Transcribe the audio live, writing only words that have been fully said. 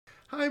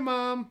Hi,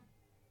 Mom.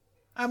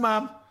 Hi,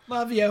 Mom.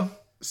 Love you.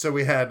 So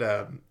we had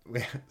we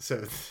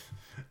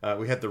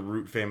had the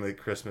Root family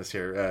Christmas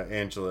here.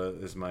 Angela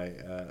is my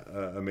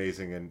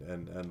amazing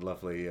and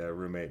lovely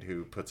roommate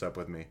who puts up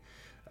with me.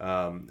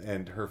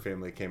 And her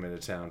family came into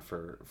town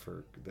for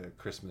the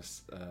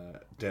Christmas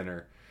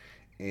dinner.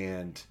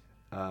 And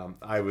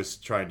I was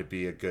trying to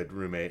be a good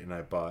roommate, and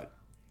I bought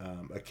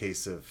a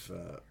case of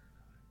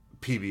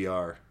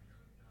PBR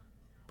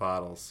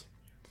bottles.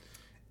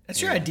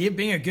 That's your idea of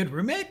being a good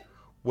roommate?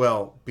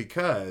 Well,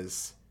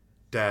 because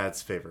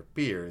Dad's favorite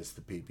beer is the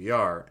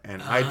PBR,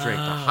 and I drink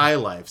the High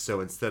Life, so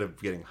instead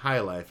of getting High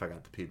Life, I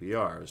got the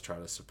PBR. I was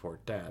trying to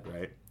support Dad,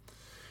 right?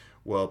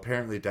 Well,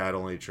 apparently Dad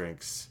only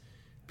drinks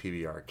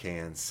PBR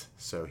cans,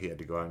 so he had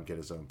to go out and get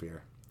his own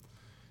beer.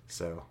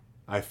 So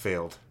I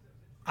failed.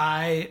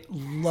 I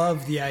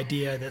love the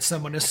idea that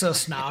someone is so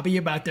snobby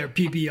about their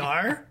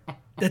PBR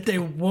that they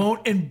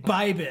won't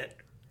imbibe it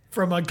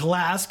from a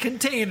glass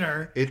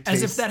container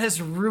as if that has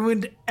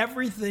ruined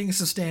everything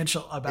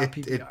substantial about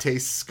PBR. It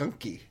tastes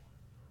skunky.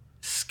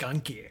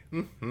 Skunky.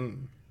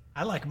 Mm-hmm.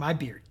 I like my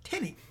beer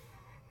tinny.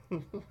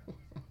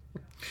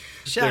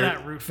 Shout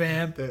out, Root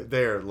fam.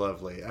 They're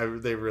lovely.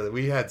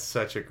 We had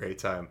such a great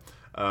time.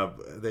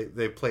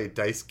 They play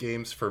dice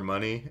games for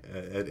money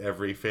at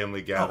every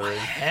family gathering.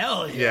 Oh,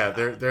 hell yeah.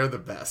 Yeah, they're the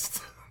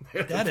best.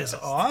 That is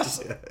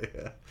awesome.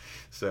 Yeah.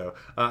 So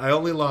I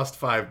only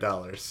lost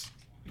 $5.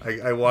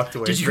 I walked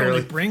away. Did you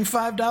only bring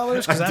 $5?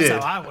 Because that's how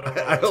I would have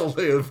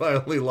I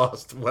only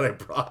lost what I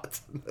brought.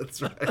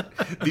 That's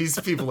right. These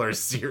people are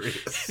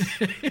serious.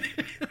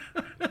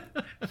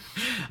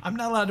 I'm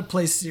not allowed to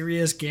play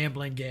serious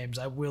gambling games.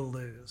 I will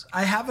lose.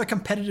 I have a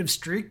competitive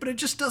streak, but it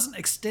just doesn't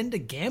extend to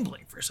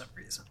gambling for some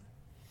reason.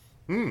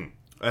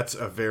 That's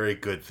a very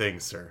good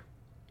thing, sir.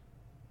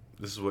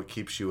 This is what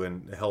keeps you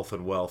in health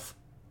and wealth.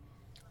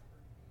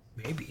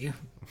 Maybe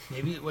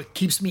what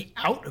keeps me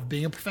out of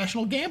being a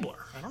professional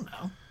gambler. I don't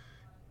know.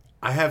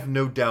 I have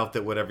no doubt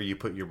that whatever you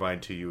put your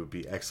mind to, you would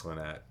be excellent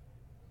at.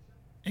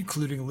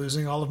 Including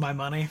losing all of my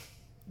money?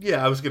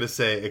 Yeah, I was going to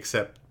say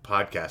except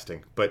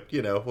podcasting, but,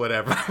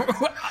 whatever.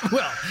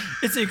 Well,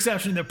 it's the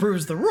exception that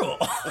proves the rule.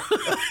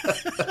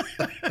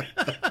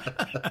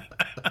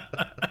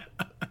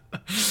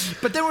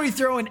 But then when we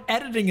throw in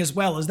editing as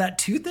well, is that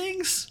two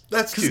things?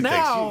 That's two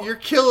things. You're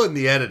killing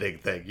the editing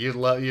thing. You're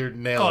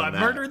nailing that. Oh, I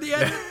murdered the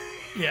editing?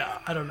 Yeah,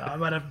 I don't know. I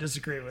might have to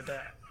disagree with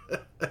that.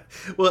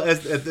 Well,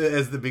 as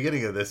the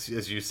beginning of this,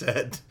 as you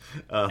said,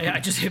 I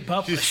just hit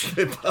publish.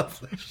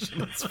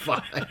 It's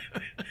fine.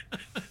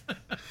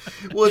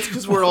 Well, it's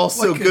because we're all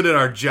so good at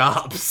our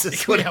jobs.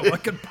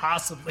 What could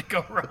possibly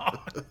go wrong?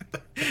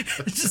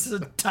 It's just a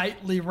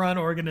tightly run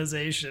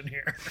organization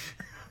here.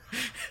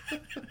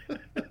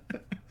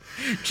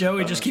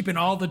 Joey just keeping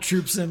all the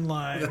troops in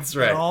line. That's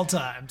right. At all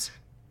times.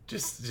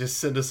 Just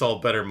send us all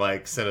better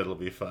mics and it'll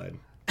be fine.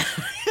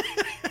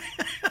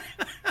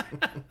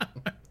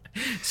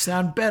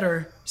 Sound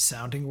better,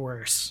 sounding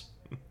worse.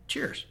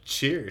 Cheers.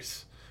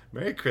 Cheers.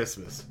 Merry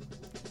Christmas.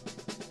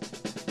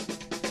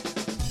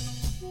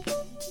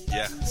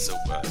 Yeah, so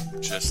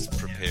just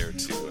prepare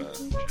to...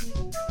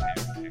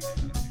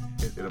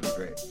 It'll be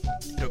great.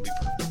 It'll be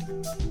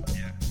perfect.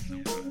 Yeah,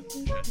 so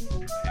just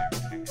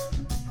prepare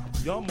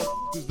to... Y'all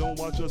motherfuckers don't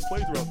watch us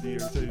play throughout the year,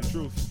 to tell you the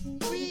truth.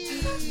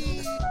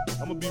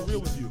 I'm gonna be real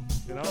with you,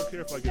 and I don't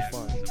care if I get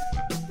fined.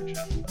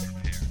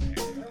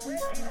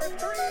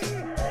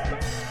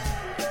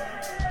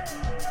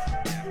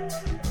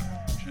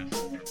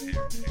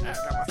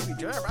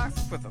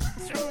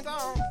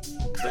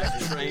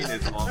 That train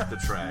is off the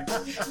track.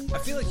 I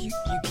feel like you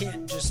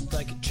can't just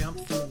jump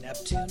through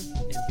Neptune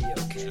and be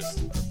okay.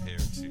 Just prepare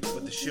to...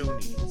 What the show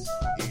needs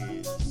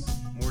is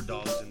more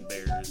dogs and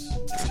bears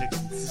and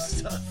chickens and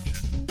stuff.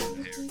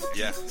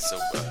 Yeah, so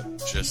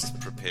just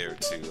prepare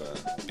to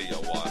be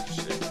awash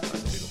in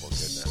unbeatable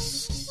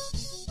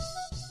goodness.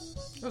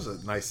 That was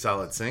a nice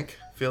solid sync,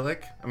 I feel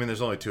like. I mean,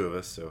 there's only two of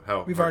us, so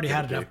how... We've already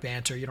had enough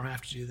banter. You don't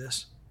have to do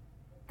this.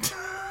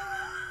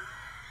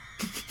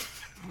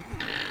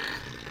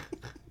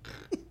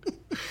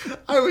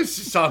 I was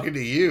just talking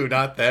to you,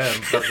 not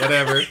them, but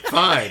whatever.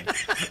 Fine.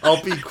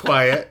 I'll be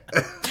quiet.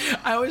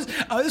 I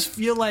always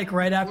feel like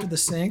right after the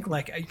sync,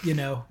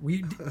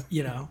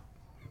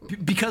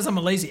 because I'm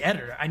a lazy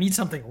editor, I need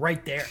something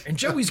right there. And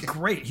Joey's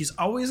great. He's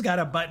always got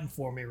a button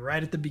for me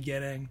right at the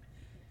beginning.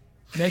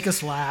 Make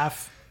us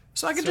laugh.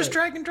 So I can just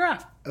drag and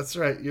drop. That's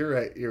right. You're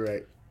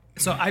right.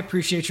 So I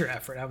appreciate your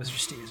effort. I was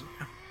just teasing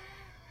you.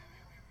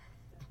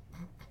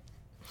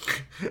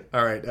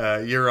 All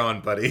right. You're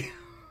on, buddy.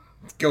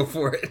 Go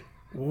for it.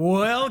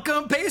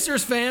 Welcome,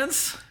 Pacers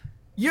fans.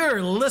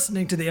 You're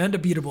listening to the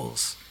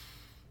Undebeatables,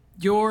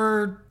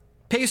 your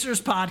Pacers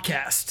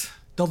podcast.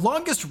 The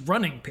longest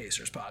running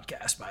Pacers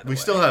podcast, by the way. We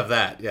still have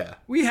that, yeah.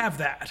 We have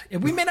that.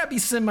 And we may not be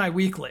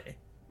semi-weekly,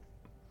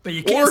 but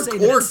you can't say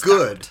that or it's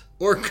good. stopped.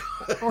 Or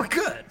good. Or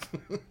good.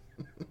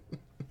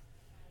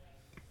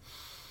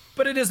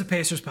 But it is a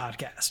Pacers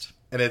podcast.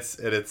 And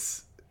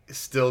it's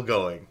still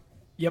going.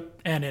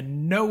 Yep, and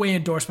in no way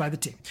endorsed by the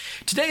team.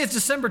 Today is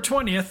December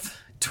 20th,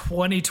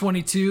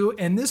 2022,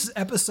 and this is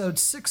episode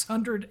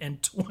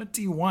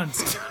 621.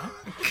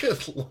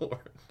 Good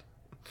Lord.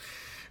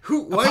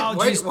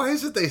 Why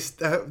is it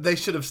they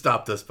should have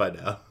stopped us by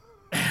now?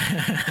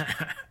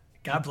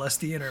 God bless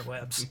the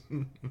interwebs.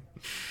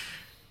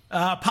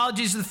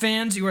 Apologies to the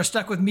fans. You are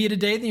stuck with me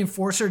today. The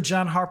Enforcer,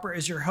 John Harper,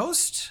 is your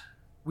host.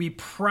 We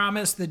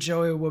promise that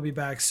Joey will be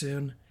back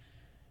soon.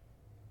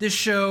 This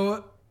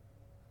show,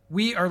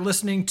 we are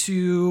listening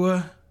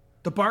to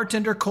the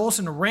bartender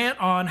Colson rant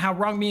on how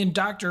wrong me and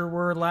Doctor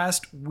were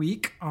last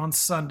week on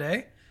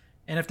Sunday.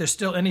 And if there's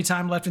still any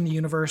time left in the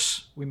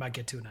universe, we might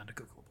get to an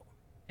ungoogleable.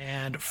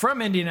 And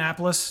from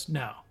Indianapolis,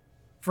 no.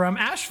 From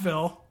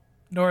Asheville,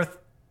 North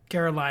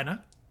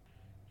Carolina,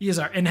 he is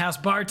our in-house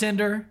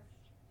bartender,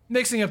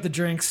 mixing up the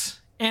drinks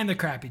and the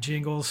crappy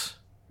jingles,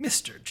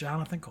 Mr.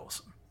 Jonathan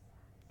Colson.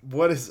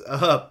 What is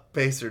up,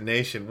 Pacer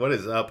Nation? What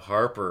is up,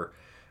 Harper?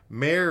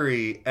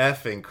 Merry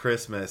effing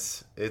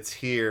Christmas. It's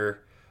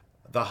here.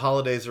 The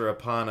holidays are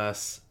upon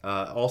us.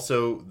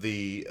 Also,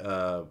 the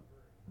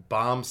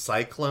bomb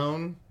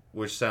cyclone,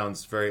 which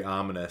sounds very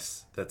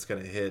ominous, that's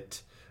going to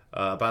hit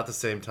about the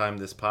same time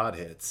this pod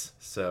hits.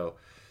 So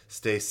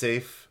stay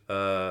safe.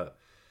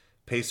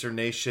 Pacer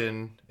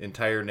Nation,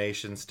 entire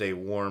nation, stay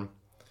warm.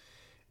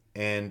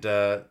 And,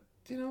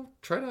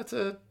 try not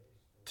to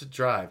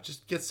drive.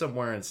 Just get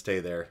somewhere and stay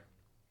there.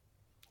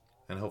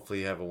 And hopefully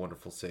you have a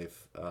wonderful,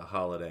 safe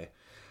holiday.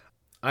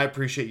 I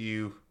appreciate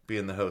you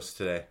being the host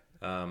today.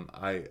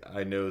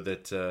 I know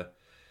that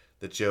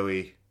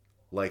Joey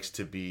likes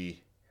to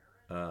be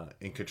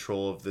in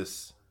control of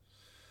this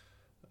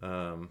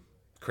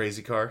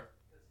crazy car.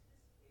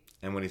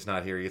 And when he's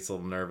not here, he gets a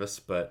little nervous,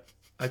 but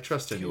I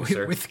trust in you,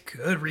 sir. With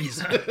good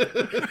reason.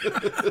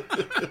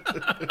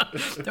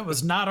 That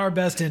was not our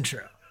best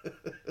intro.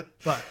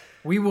 But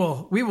we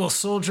will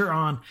soldier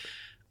on.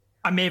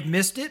 I may have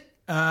missed it,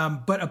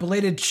 but a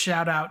belated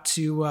shout out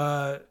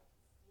to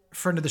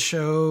friend of the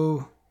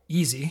show,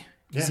 Easy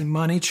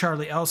Money,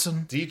 Charlie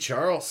Elson. D.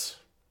 Charles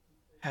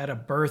had a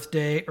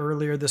birthday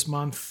earlier this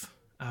month,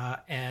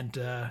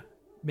 and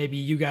maybe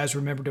you guys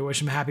remember to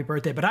wish him a happy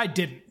birthday, but I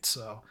didn't.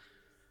 So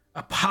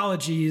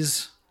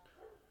apologies,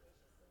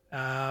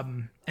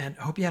 and I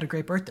hope you had a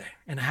great birthday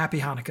and a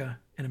happy Hanukkah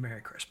and a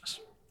Merry Christmas.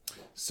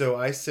 So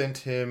I sent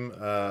him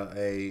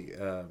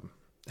a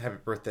happy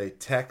birthday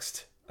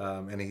text,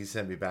 and he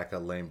sent me back a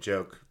lame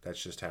joke.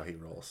 That's just how he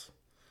rolls.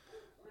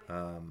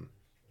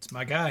 It's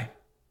my guy.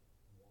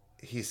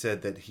 He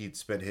said that he'd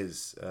spent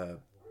his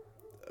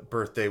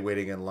birthday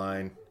waiting in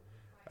line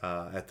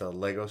at the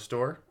Lego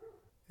store,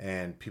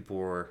 and people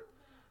were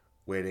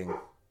waiting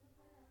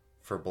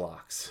for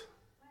blocks.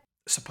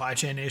 Supply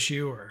chain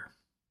issue or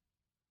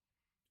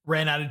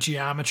ran out of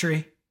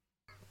geometry.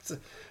 It's a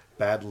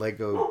bad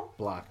Lego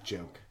block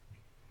joke.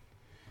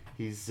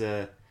 He's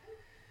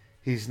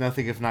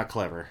nothing if not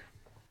clever.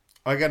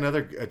 I got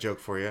another joke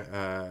for you.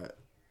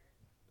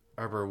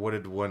 Arbor, what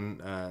did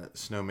one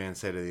snowman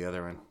say to the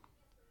other one?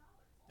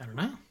 I don't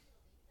know.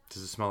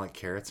 Does it smell like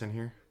carrots in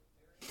here?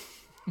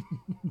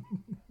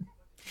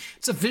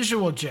 It's a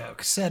visual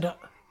joke said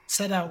out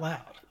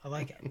loud. I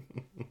like it.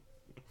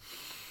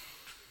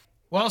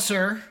 Well,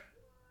 sir,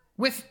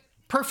 with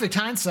perfect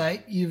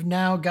hindsight, you've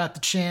now got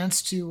the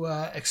chance to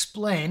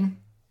explain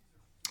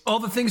all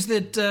the things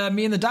that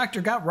me and the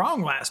doctor got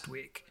wrong last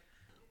week.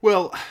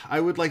 Well, I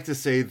would like to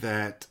say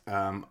that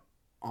on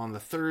the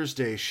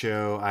Thursday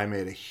show, I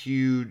made a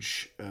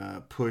huge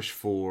push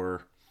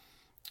for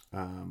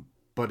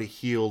Buddy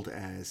Hield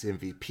as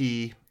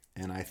MVP,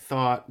 and I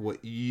thought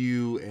what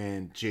you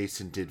and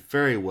Jason did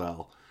very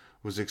well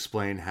was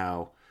explain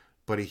how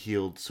Buddy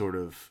Hield sort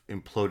of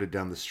imploded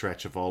down the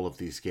stretch of all of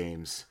these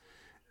games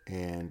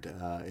and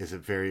is a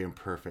very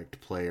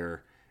imperfect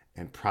player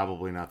and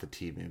probably not the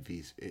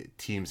team's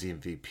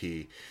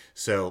MVP.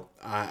 So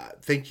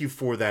thank you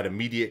for that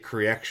immediate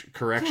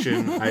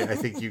correction. I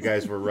think you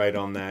guys were right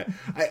on that.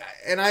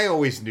 I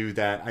always knew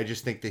that. I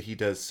just think that he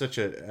does such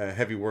a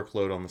heavy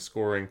workload on the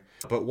scoring.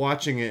 But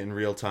watching it in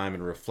real time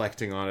and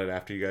reflecting on it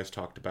after you guys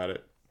talked about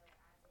it,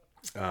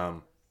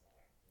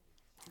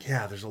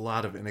 there's a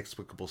lot of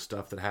inexplicable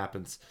stuff that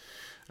happens.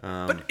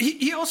 But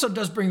he also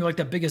does bring like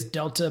the biggest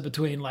delta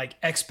between like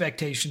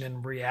expectation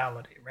and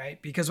reality,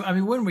 right? Because I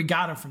mean, when we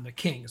got him from the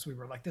Kings, we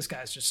were like, this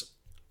guy's just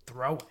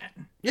throwing.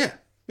 Yeah.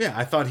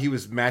 I thought he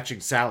was matching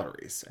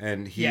salaries,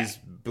 and he's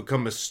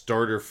become a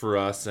starter for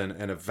us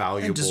and a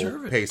valuable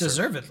pacer.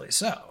 Deservedly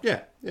so.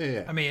 Yeah.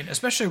 I mean,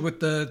 especially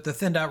with the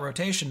thinned out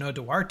rotation, no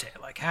Duarte,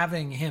 like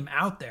having him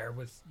out there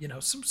with,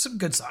 some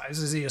good size.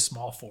 Is he a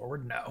small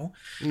forward? No.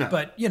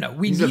 But,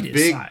 we need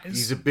his size.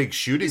 He's a big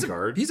shooting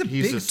guard. He's a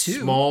big two.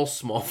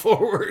 small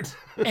forward.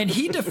 And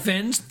he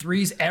defends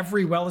threes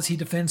every well as he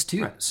defends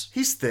twos. Right.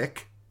 He's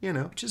thick.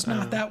 Which is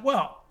not that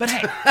well, but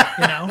hey,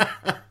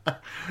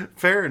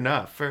 fair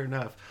enough.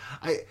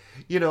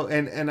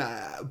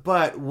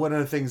 But one of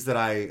the things that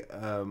I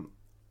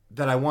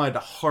wanted to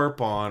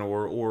harp on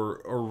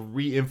or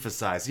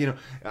re-emphasize,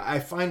 I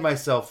find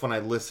myself when I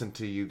listen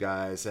to you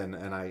guys and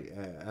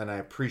I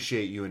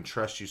appreciate you and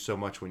trust you so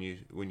much when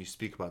you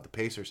speak about the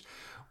Pacers.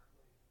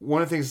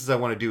 one of the things I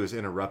want to do is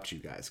interrupt you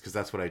guys because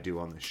that's what I do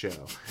on the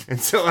show. And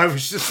so I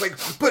was just like,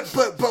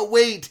 but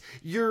wait,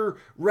 you're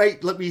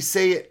right. Let me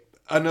say it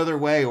another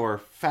way or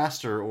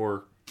faster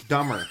or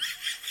dumber.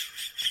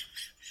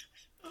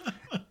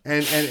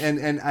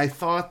 And I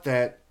thought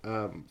that,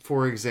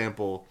 for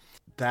example,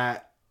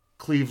 that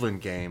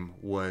Cleveland game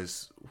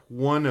was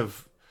one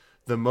of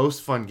the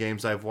most fun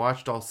games I've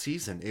watched all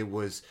season.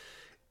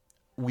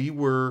 We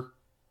were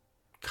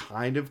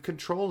kind of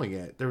controlling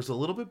it. There was a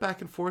little bit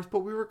back and forth, but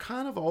we were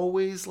kind of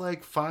always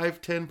like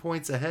 5-10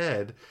 points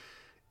ahead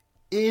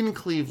in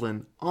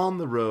Cleveland on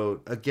the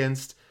road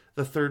against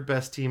the third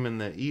best team in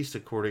the East,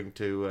 according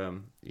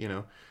to,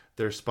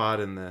 their spot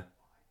in the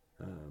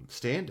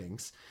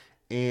standings.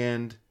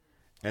 And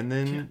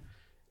then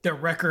their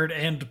record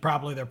and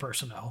probably their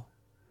personnel.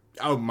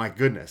 Oh my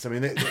goodness! I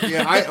mean,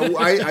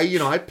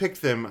 I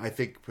picked them. I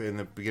think in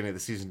the beginning of the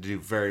season to do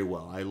very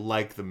well. I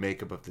like the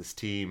makeup of this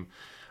team.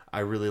 I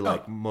really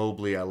like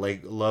Mobley. I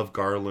love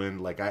Garland.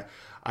 Like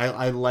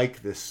I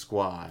like this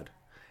squad.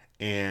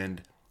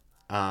 And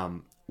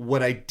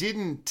what I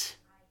didn't,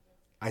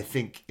 I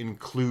think,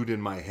 include in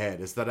my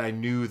head is that I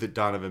knew that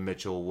Donovan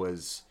Mitchell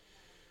was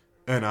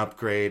an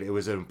upgrade. It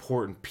was an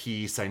important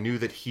piece. I knew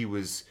that he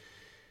was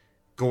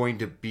going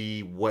to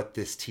be what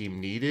this team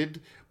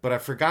needed, but I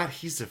forgot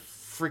he's a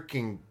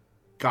freaking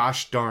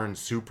gosh darn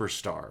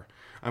superstar.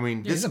 I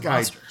mean, this guy,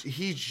 monster.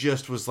 He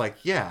just was like,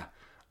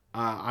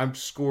 I'm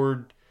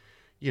scored,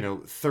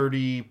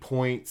 30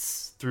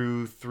 points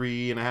through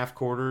 3.5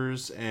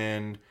 quarters,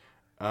 and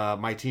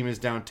my team is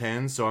down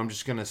 10, so I'm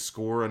just going to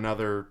score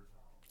another,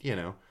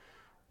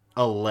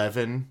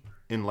 11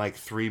 in like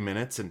 3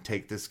 minutes and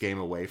take this game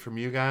away from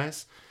you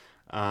guys.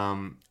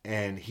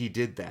 And he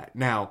did that.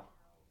 Now,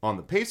 on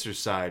the Pacers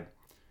side,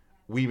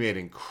 we made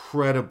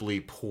incredibly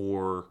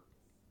poor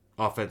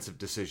offensive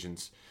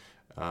decisions.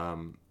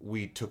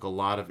 We took a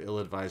lot of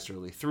ill-advised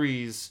early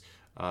threes.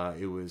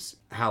 It was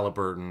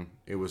Halliburton.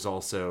 It was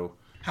also...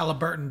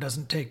 Halliburton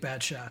doesn't take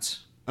bad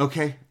shots.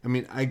 Okay. I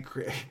mean,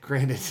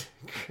 granted.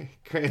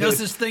 No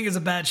such thing as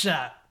a bad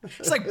shot.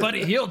 It's like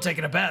Buddy Hield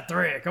taking a bad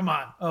three. Come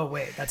on. Oh,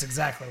 wait. That's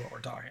exactly what we're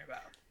talking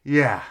about.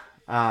 Yeah.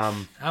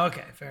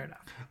 Okay. Fair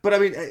enough. But I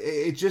mean,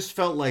 it just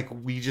felt like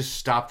we just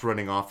stopped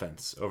running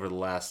offense over the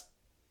last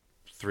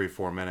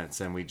 3-4 minutes,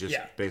 and we just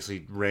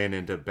basically ran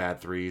into bad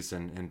threes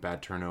and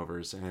bad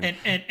turnovers.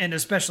 And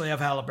especially of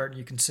Halliburton,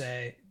 you can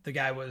say the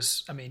guy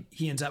was, I mean,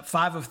 he ends up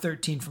 5 of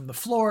 13 from the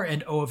floor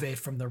and 0 of 8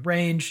 from the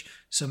range.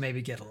 So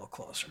maybe get a little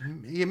closer.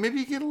 Yeah,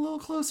 maybe get a little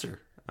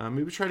closer.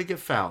 Maybe try to get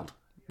fouled.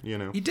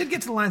 He did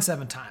get to the line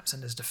 7 times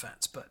in his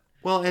defense, but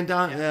a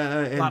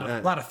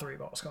lot of three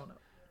balls going up.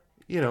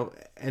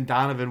 And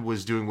Donovan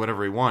was doing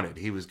whatever he wanted.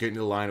 He was getting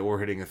to the line or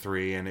hitting a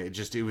three, and it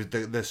was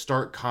the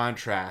stark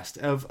contrast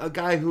of a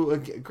guy who,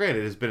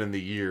 granted, has been in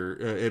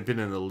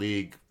the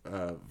league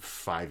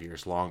 5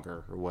 years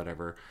longer or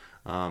whatever.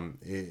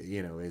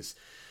 Is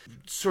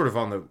sort of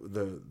on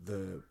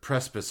the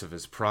precipice of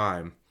his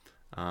prime.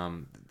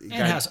 And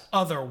has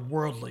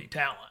otherworldly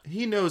talent.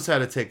 He knows how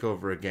to take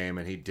over a game,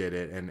 and he did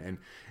it.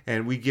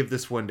 And we give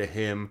this one to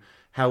him.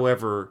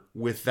 However,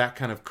 with that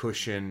kind of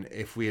cushion,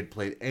 if we had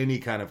played any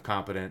kind of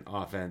competent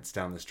offense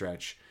down the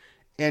stretch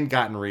and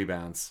gotten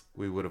rebounds,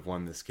 we would have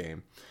won this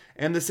game.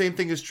 And the same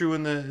thing is true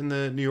in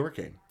the New York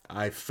game.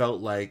 I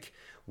felt like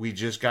we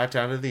just got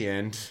down to the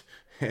end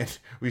and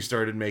we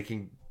started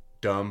making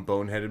dumb,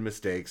 boneheaded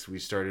mistakes. We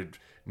started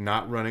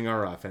not running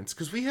our offense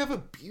because we have a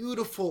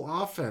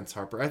beautiful offense,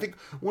 Harper. I think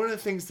one of the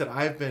things that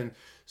I've been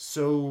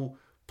so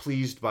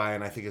pleased by,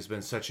 and I think has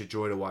been such a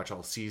joy to watch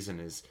all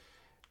season, is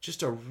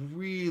just a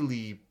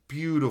really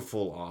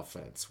beautiful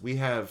offense. We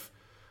have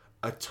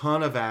a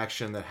ton of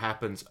action that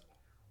happens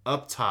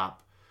up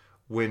top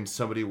when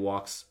somebody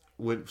brings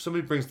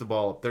the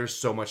ball up. There's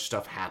so much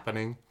stuff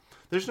happening.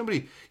 There's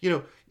nobody,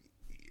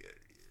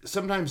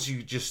 sometimes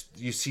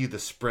you see the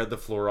spread the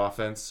floor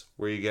offense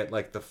where you get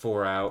like the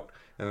 4 out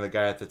and the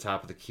guy at the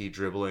top of the key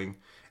dribbling,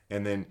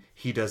 and then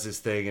he does his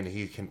thing and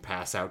he can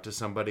pass out to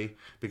somebody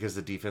because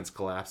the defense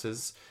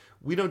collapses.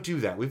 We don't do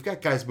that. We've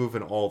got guys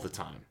moving all the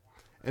time.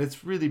 And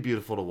it's really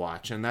beautiful to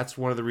watch. And that's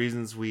one of the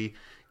reasons we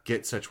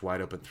get such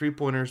wide open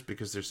 3-pointers,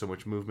 because there's so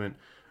much movement.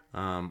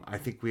 I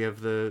think we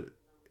have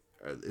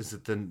is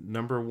it the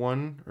number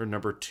 1 or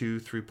number 2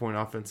 3-point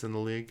offense in the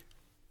league?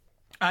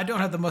 I don't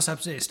have the most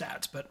up-to-date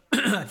stats, but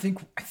I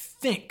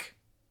think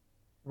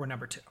we're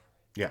number 2.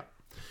 Yeah.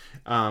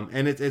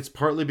 And it's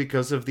partly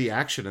because of the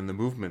action and the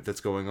movement that's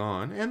going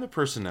on and the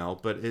personnel.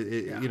 But,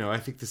 I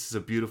think this is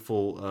a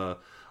beautiful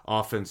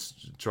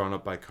offense drawn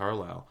up by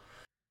Carlisle.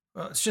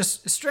 Well,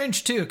 it's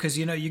strange too, because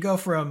you go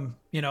from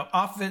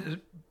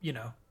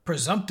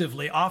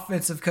presumptively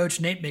offensive coach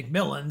Nate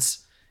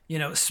McMillan's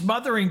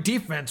smothering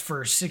defense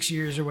for 6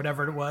 years or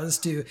whatever it was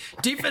to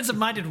defensive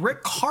minded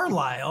Rick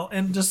Carlisle,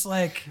 and just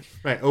like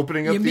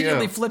opening up, he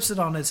immediately flips it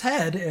on his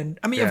head. And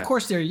I mean, of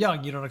course they're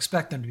young; you don't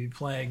expect them to be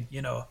playing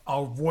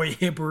a Roy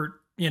Hibbert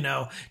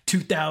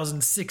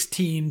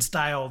 2016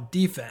 style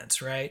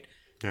defense, right?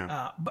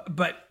 Yeah.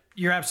 But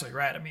you're absolutely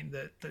right. I mean,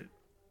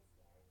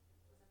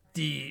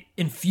 the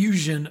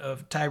infusion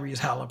of Tyrese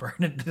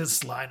Halliburton into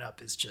this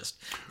lineup is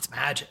just, it's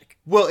magic.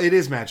 Well, it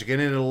is magic,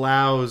 and it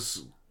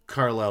allows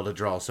Carlisle to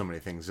draw so many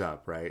things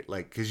up, right?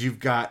 Like, because you've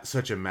got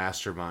such a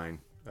mastermind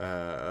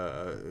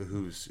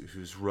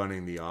who's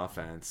running the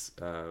offense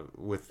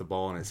with the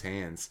ball in his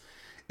hands.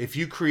 If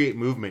you create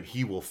movement,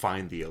 he will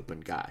find the open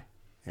guy,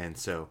 and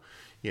so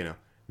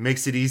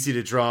makes it easy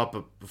to draw up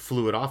a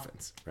fluid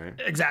offense, right?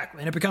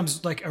 Exactly, and it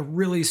becomes like a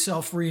really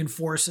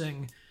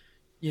self-reinforcing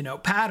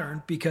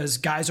pattern, because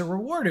guys are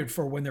rewarded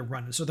for when they're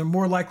running. So they're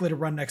more likely to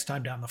run next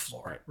time down the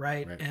floor.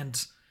 Right.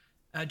 And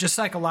just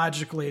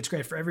psychologically, it's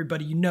great for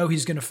everybody.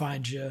 He's going to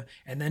find you.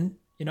 And then,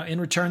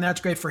 in return, that's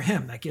great for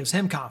him. That gives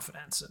him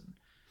confidence. And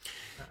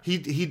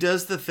he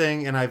does the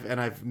thing, and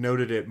I've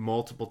noted it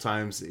multiple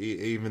times,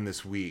 even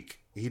this week.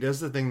 He does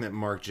the thing that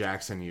Mark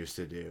Jackson used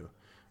to do.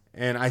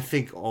 And I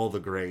think all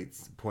the great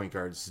point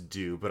guards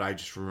do, but I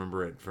just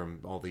remember it from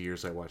all the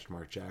years I watched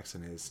Mark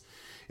Jackson, is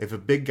if a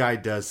big guy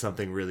does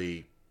something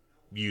really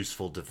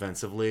useful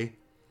defensively,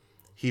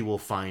 he will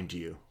find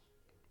you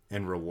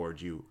and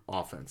reward you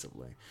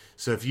offensively.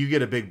 So if you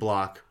get a big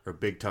block or a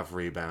big tough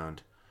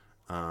rebound,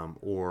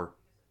 or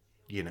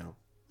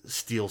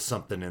steal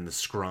something in the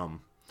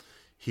scrum,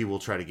 he will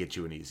try to get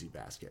you an easy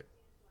basket.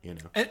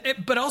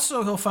 But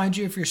also he'll find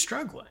you if you're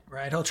struggling,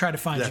 right? He'll try to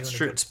find you in a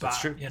good spot.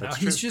 That's true.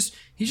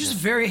 He's just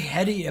very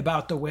heady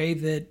about the way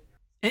that,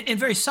 and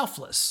very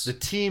selfless. The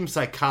team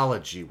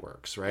psychology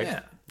works,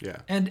 right? Yeah.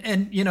 And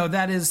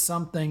that is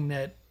something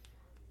that,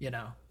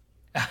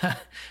 I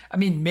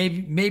mean,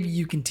 maybe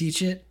you can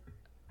teach it,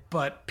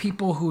 but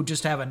people who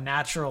just have a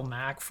natural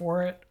knack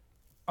for it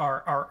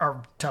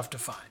are tough to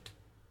find.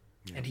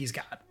 Yeah. And he's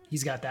got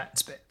that in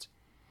spades.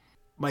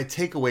 My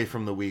takeaway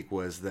from the week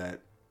was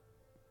that,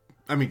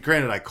 I mean,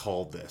 granted, I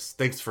called this.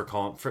 Thanks for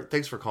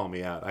calling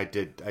me out. I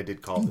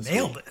did call this.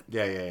 Nailed it.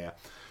 Yeah. I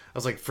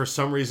was like, for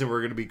some reason,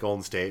 we're going to be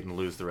Golden State and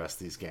lose the rest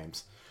of these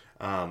games.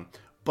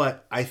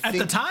 But I think at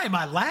the time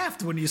I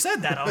laughed when you said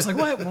that. I was like,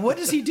 what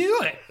is he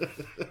doing?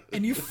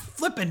 And you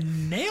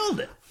flipping nailed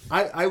it.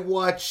 I've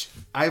watched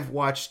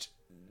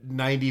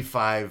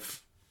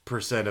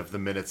 95% of the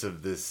minutes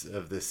of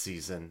this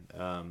season,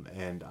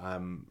 and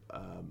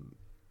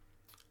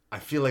I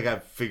feel like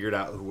I've figured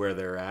out where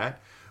they're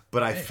at.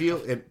 But I feel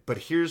it. But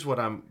here's what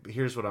I'm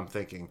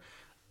thinking.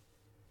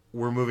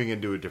 We're moving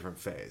into a different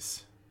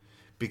phase,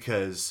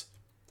 because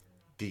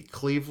the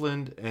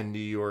Cleveland and New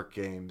York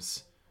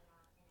games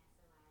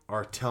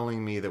are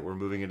telling me that we're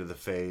moving into the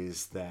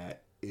phase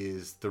that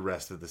is the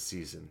rest of the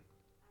season,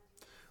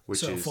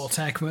 which is full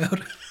tank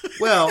mode.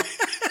 well,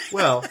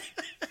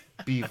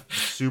 be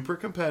super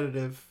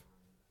competitive,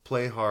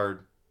 play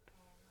hard.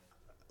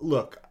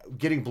 Look,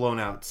 getting blown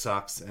out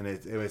sucks, and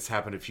it's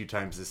happened a few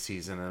times this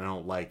season, and I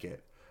don't like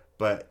it.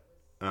 But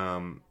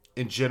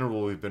in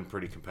general, we've been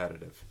pretty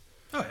competitive.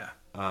 Oh,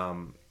 yeah.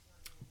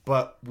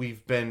 But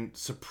we've been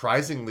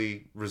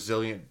surprisingly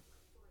resilient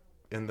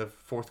in the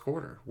fourth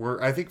quarter.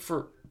 I think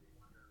for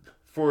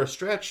a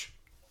stretch,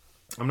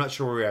 I'm not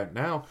sure where we're at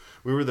now,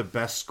 we were the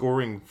best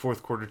scoring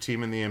fourth quarter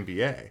team in the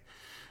NBA.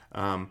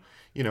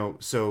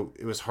 So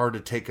it was hard to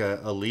take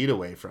a lead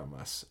away from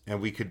us, and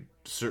we could,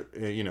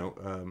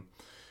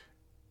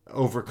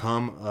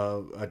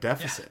 overcome a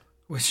deficit. Yeah.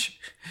 Which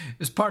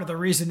is part of the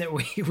reason that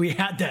we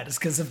had that, is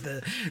because of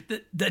the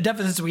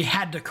deficits we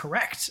had to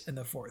correct in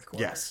the fourth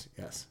quarter.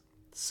 Yes.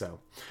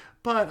 So,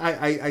 but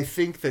I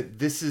think that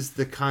this is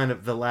the kind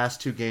of the last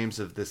two games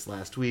of this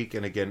last week,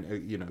 and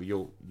again,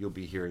 you'll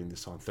be hearing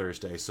this on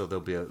Thursday, so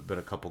there'll been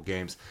a couple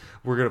games.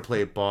 We're gonna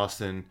play at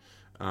Boston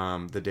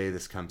the day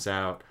this comes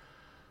out.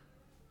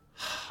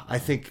 I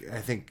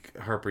think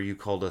Harper, you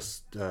called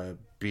us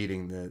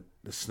beating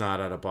the snot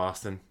out of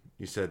Boston.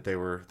 You said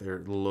they're a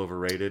little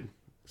overrated.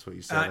 That's what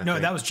you said. No,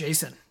 that was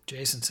Jason.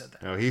 Jason said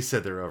that. Oh, he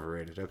said they're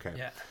overrated. Okay.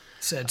 Yeah.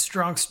 Said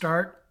strong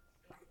start.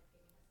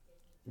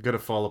 Gonna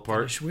fall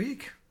apart. Finish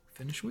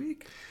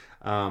week.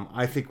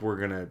 I think we're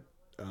gonna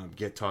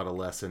get taught a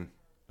lesson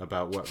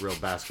about what real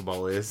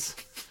basketball is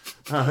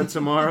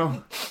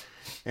tomorrow,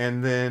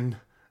 and then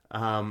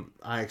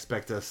I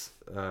expect us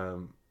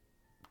to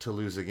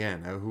lose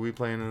again. Who are we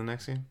playing in the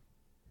next game?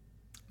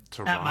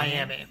 Toronto? At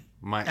Miami.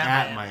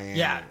 At Miami.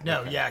 Yeah,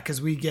 no, okay. Yeah,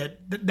 because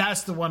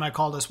that's the one I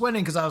called us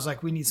winning, because I was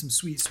like, we need some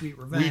sweet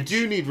revenge. We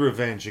do need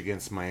revenge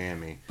against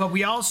Miami. But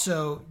we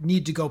also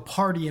need to go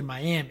party in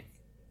Miami.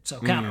 So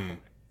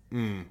counterpoint.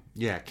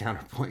 Yeah,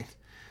 counterpoint.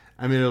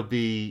 I mean, it'll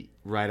be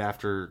right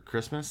after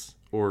Christmas,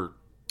 or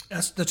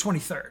that's the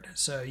 23rd.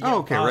 So okay,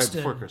 Boston, right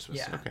before Christmas.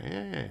 Yeah. Okay,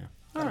 yeah.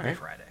 All right,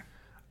 Friday.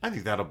 I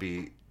think that'll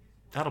be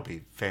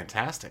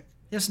fantastic.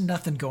 There's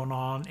nothing going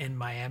on in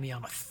Miami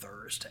on a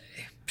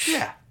Thursday.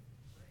 Yeah.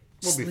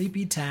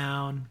 Sleepy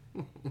town.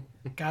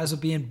 Guys will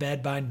be in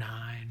bed by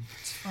 9.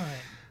 It's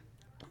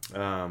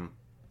fine.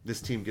 This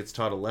team gets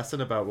taught a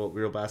lesson about what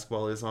real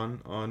basketball is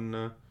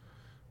on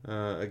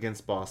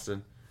against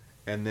Boston,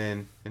 and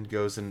then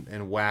goes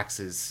and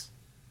waxes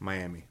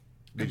Miami.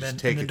 And then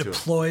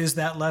deploys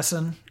that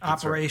lesson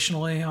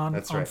operationally on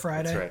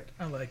Friday. That's right.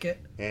 I like it.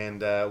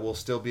 And we'll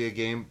still be a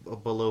game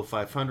below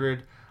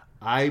 500.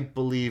 I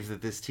believe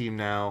that this team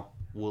now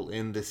will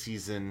end the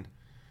season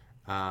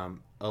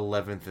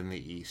 11th in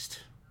the East.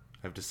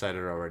 I've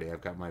decided already.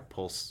 I've got my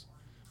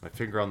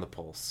finger on the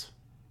pulse.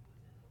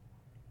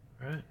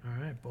 All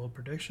right. Bold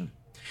prediction.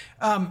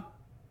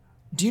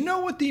 Do you know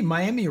what the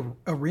Miami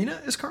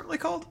Arena is currently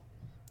called?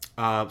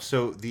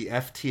 So the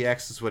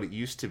FTX is what it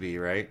used to be,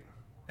 right?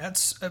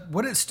 That's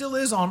what it still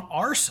is on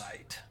our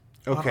site,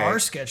 Okay. on our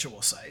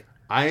schedule site.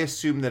 I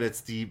assume that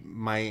it's the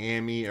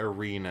Miami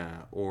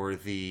Arena or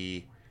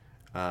the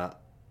unnamed...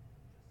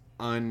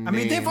 I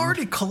mean, they've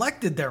already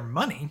collected their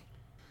money.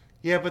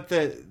 Yeah, but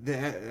the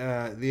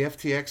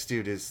FTX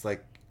dude is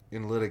like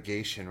in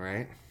litigation,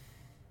 right?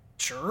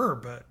 Sure,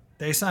 but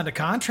they signed a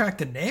contract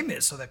to name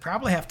it, so they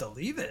probably have to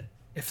leave it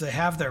if they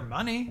have their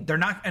money. They're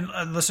not,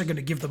 unless they're going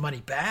to give the money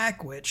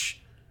back,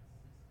 which...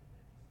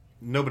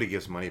 Nobody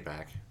gives money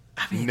back.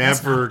 I mean,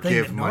 never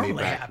give money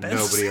back. Happens.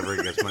 Nobody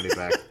ever gives money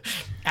back.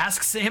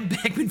 Ask Sam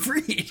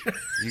Bankman-Fried.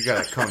 You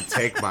gotta come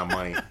take my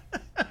money.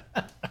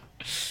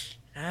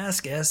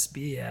 Ask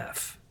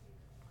SBF.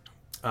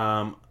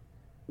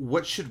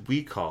 What should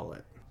we call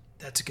it?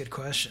 That's a good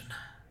question.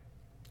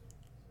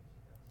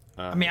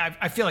 I mean,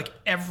 I feel like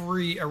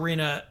every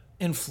arena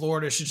in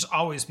Florida should just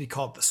always be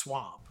called the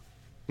Swamp.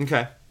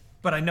 Okay.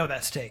 But I know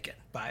that's taken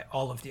by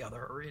all of the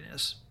other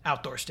arenas,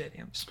 outdoor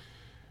stadiums.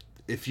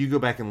 If you go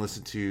back and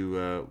listen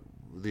to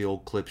the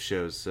old clip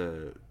shows,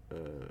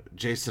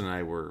 Jason and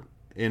I were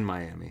in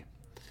Miami,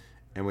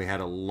 and we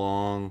had a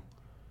long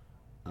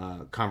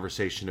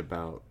conversation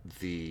about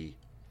the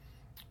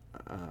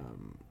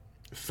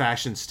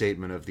fashion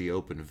statement of the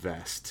open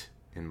vest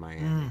in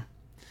Miami.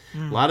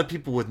 A lot of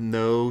people with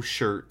no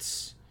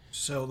shirts.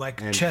 So,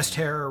 like chest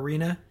hair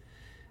arena?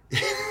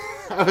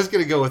 I was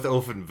going to go with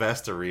open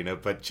vest arena,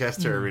 but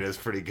chest hair arena is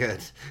pretty good.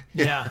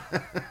 Yeah.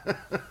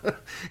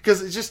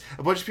 Because it's just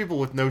a bunch of people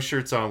with no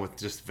shirts on with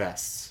just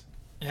vests.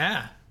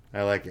 Yeah.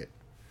 I like it.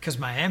 Because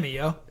Miami,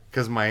 yo.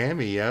 Because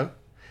Miami, yo.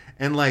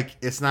 And, like,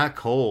 it's not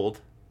cold.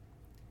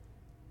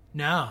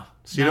 No.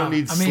 So you don't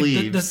need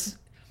sleeves.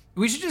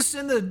 We should just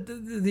send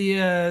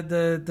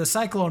the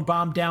cyclone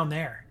bomb down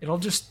there. It'll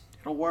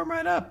warm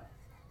right up.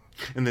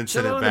 And then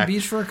Chill send it on back. the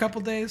beach for a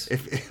couple days.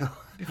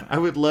 I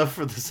would love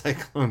for the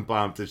cyclone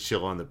bomb to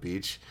chill on the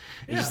beach.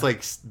 And just,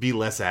 like, be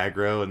less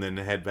aggro and then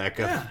head back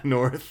up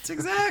north. That's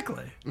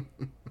exactly.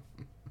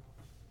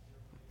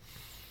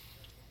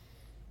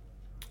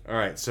 All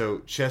right, so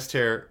chest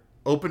hair,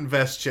 open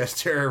vest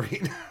chest hair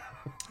arena.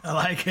 I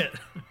like it.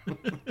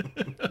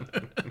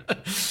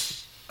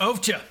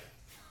 Ovcha.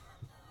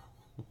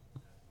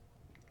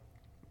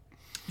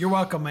 You're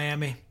welcome,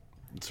 Miami.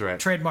 That's right.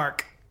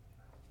 Trademark.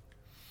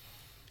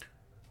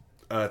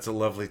 It's a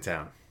lovely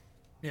town.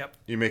 Yep.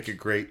 You make a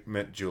great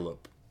mint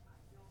julep.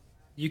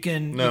 You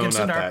can. No, you can not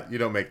send that. You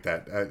don't make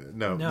that.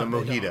 No, the they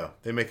mojito.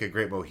 don't. They make a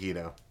great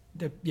mojito.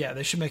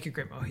 They should make a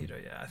great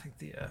mojito. Yeah, I think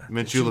the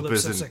mint the julep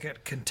is looks in like a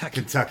Kentucky.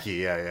 Kentucky.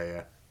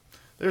 Yeah.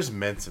 There's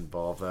mints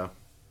involved though.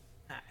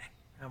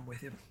 I'm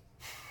with you.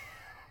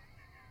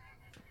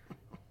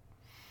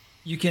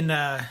 You can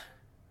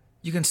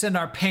send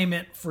our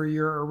payment for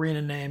your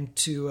arena name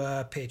to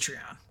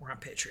Patreon. We're on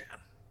Patreon.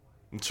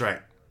 That's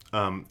right.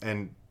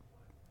 And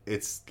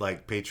it's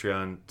like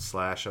Patreon /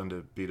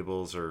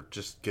 Undebeatables, or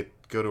just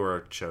go to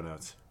our show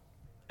notes.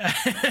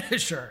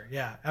 Sure,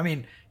 yeah. I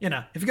mean,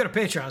 if you go to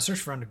Patreon, search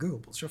for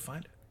Undegoogleables, you'll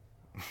find it.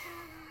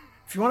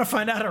 If you want to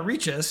find out how to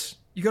reach us,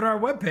 you go to our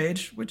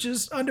webpage, which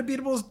is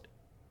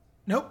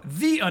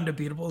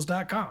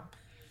theundebeatables.com.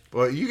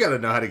 Well, you got to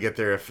know how to get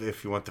there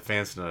if you want the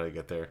fans to know how to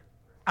get there.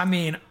 I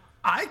mean,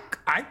 I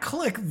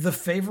click the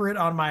favorite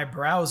on my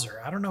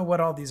browser. I don't know what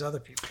all these other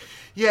people do.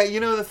 Yeah,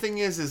 the thing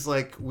is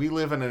like we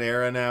live in an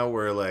era now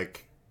where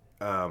like,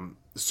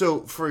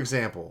 so for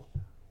example,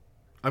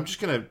 I'm just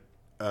going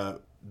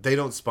to, they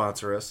don't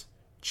sponsor us.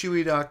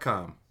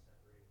 Chewy.com.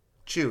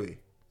 Chewy.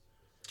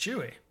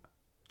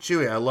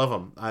 I love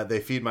them. They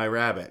feed my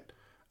rabbit.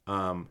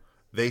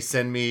 They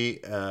send me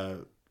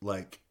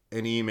like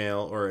an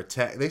email or a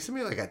text. They send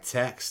me like a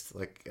text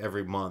like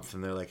every month,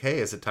 and they're like, "Hey,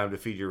 is it time to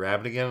feed your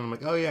rabbit again?" And I'm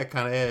like, "Oh yeah, it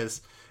kind of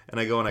is." And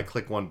I go and I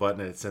click one button,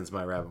 and it sends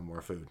my rabbit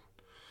more food.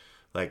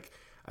 Like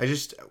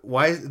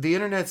why the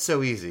internet's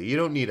so easy? You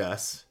don't need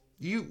us.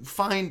 You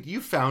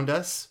found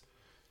us.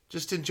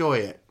 Just enjoy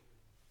it.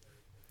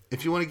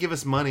 If you want to give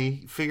us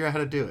money, figure out how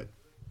to do it.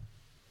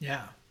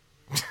 Yeah.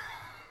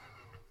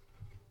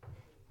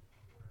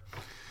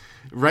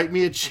 Write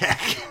me a check.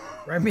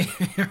 Write me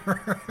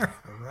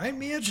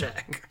a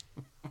check.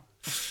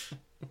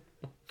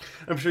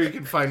 I'm sure you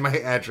can find my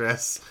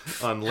address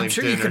on LinkedIn I'm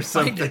sure you can or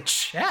something. find a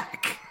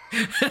check.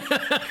 You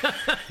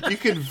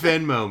can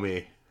Venmo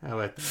me. How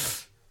about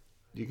that?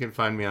 You can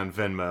find me on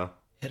Venmo.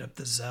 Hit up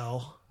the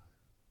Zelle.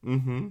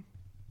 Mm-hmm.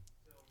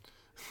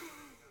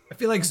 I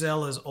feel like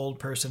Zelle is old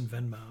person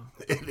Venmo.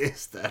 It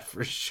is that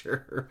for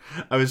sure.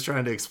 I was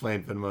trying to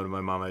explain Venmo to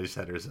my mom. I just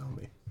had her Zelle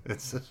me.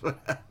 It's just what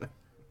happened.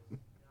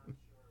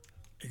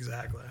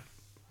 Exactly.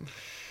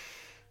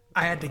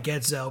 I had to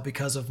get Zelle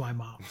because of my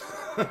mom.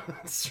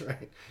 That's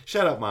right.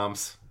 Shout out,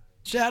 moms.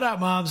 Shout out,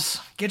 moms.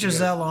 Get your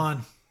Zelle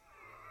on.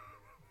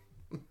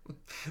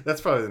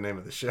 That's probably the name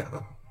of the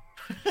show.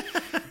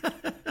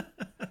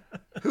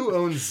 Who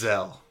owns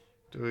Zelle?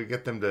 Do we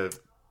get them to...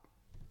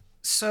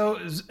 So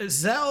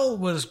Zelle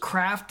was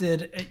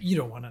crafted. You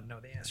don't want to know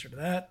the answer to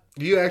that.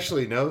 You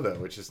actually know, though,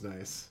 which is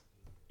nice.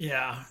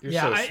 Yeah. You're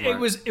so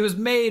smart. It was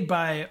made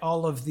by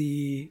all of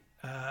the,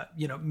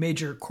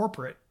 major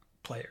corporate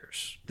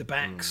players, the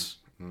banks.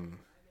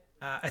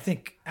 I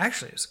think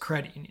actually it was the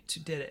credit unions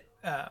who did it.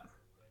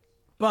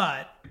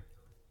 But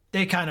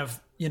they kind of,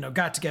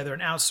 got together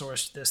and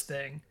outsourced this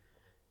thing.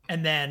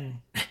 And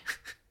then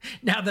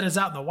now that it's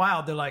out in the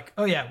wild, they're like,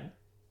 oh yeah,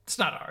 it's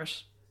not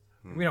ours.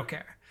 We don't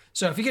care.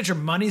 So if you get your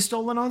money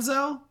stolen on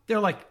Zelle, they're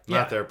like, yeah,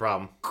 Not their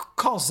problem.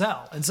 call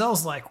Zelle. And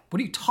Zelle's like,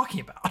 what are you talking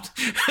about?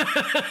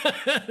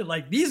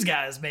 Like, these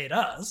guys made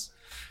us.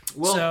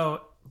 Well,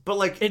 So but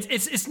like...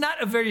 it's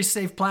not a very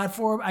safe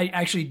platform. I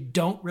actually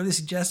don't really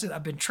suggest it.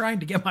 I've been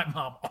trying to get my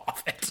mom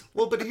off it.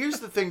 Well, but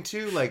here's the thing,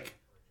 too. Like,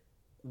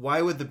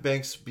 why would the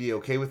banks be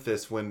okay with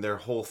this when their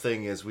whole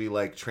thing is we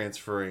like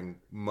transferring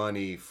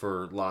money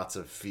for lots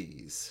of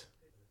fees?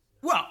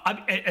 Well,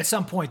 at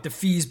some point, the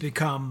fees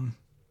become...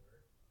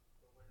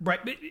 Right.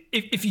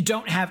 If you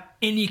don't have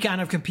any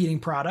kind of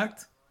competing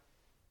product,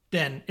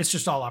 then it's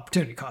just all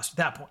opportunity cost at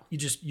that point.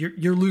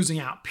 You're losing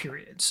out,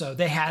 period. So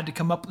they had to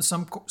come up with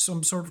some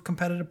sort of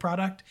competitive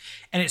product,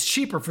 and it's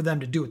cheaper for them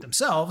to do it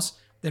themselves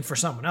than for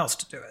someone else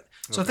to do it.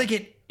 So if they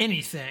get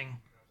anything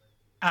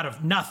out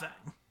of nothing,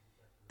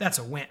 that's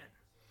a win.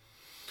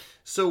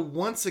 So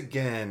once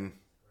again,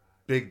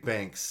 big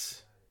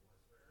banks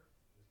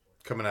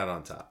coming out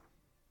on top.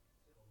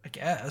 I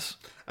guess.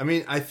 I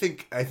mean, I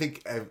think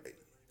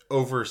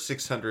over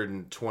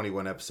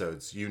 621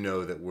 episodes, you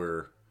know that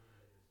we're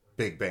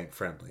big bank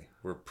friendly.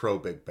 We're pro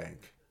big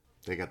bank.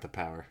 They got the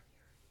power.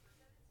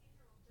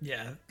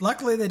 Yeah.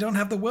 Luckily, they don't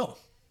have the will.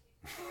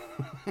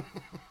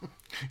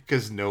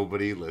 Because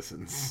nobody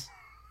listens.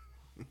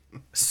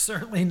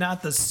 Certainly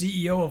not the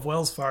CEO of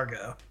Wells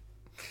Fargo.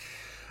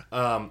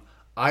 I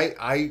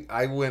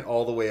went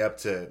all the way up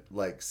to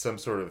like some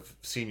sort of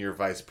senior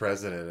vice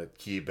president at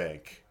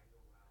KeyBank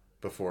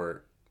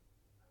before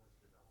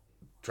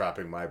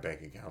dropping my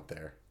bank account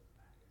there.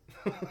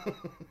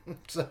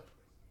 So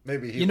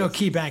maybe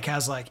KeyBank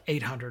has like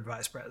 800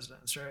 vice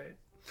presidents, right?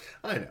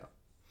 I know,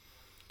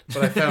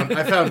 but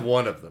I found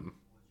one of them.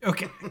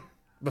 Okay.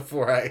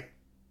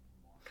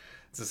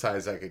 It's as high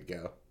as I could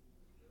go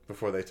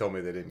before they told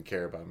me they didn't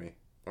care about me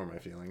or my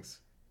feelings.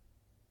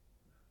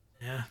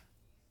 Yeah.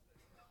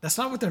 That's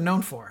not what they're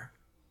known for.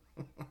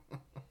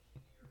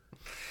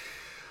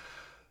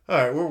 All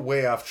right, we're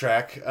way off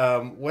track.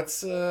 What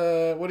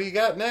do you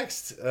got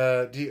next?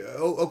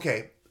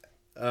 Okay.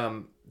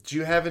 Do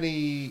you have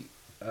any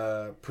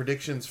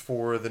predictions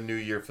for the new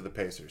year for the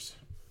Pacers?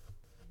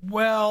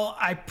 Well,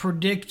 I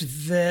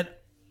predict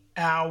that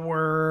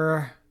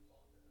our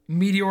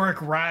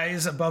meteoric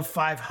rise above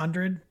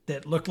 500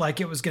 that looked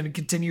like it was going to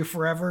continue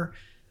forever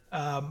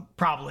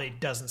probably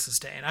doesn't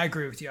sustain. I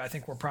agree with you. I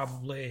think we're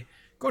probably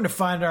going to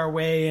find our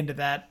way into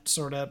that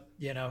sort of,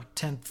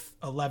 10th,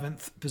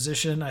 11th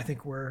position. I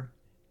think we're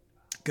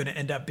going to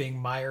end up being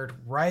mired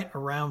right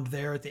around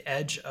there at the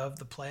edge of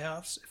the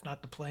playoffs, if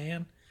not the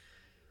play-in.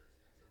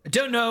 I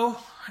don't know,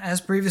 as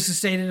previously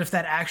stated, if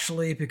that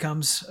actually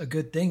becomes a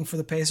good thing for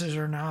the Pacers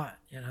or not.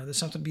 There's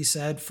something to be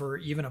said for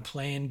even a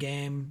play-in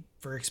game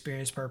for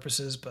experience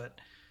purposes, but,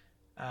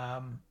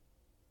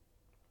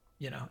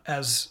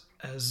 as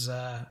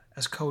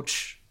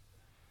Coach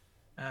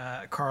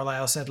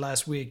Carlisle said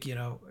last week,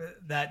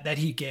 that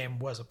Heat game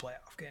was a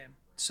playoff game.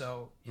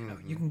 So,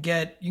 you can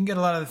get a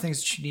lot of the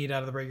things that you need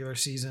out of the regular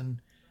season.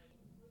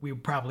 We were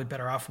probably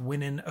better off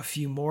winning a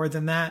few more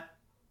than that,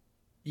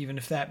 even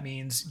if that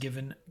means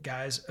giving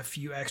guys a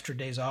few extra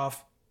days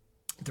off.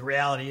 The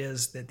reality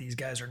is that these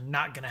guys are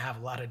not going to have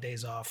a lot of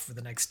days off for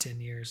the next 10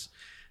 years.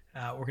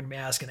 We're going to be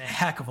asking a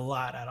heck of a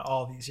lot out of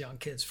all these young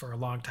kids for a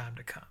long time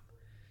to come.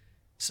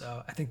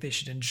 So I think they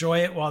should enjoy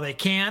it while they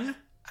can.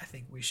 I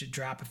think we should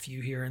drop a few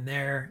here and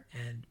there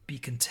and be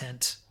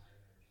content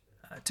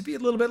to be a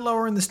little bit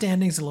lower in the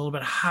standings, a little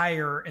bit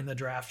higher in the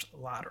draft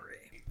lottery.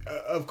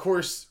 Of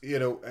course,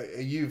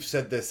 you've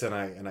said this, and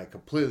I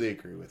completely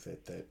agree with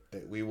it,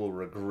 that we will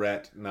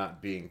regret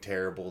not being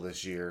terrible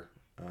this year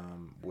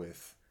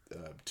with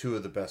two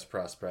of the best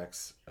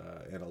prospects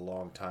in a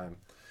long time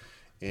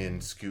in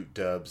Scoot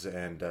Dubs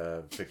and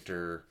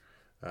Victor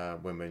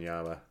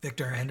Wembanyama.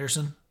 Victor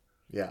Henderson.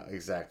 Yeah,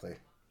 exactly.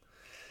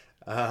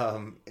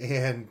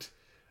 And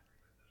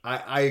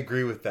I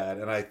agree with that,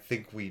 and I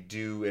think we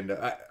do end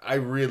up. I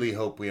really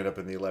hope we end up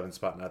in the 11th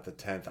spot, not the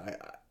 10th.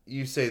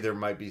 You say there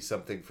might be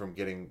something from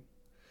getting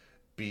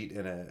beat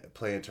in a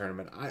play-in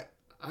tournament.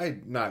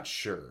 I'm not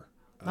sure.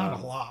 Not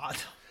a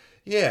lot.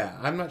 Yeah,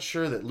 I'm not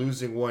sure that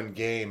losing one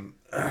game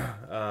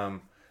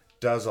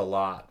does a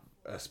lot,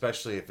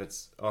 especially if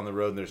it's on the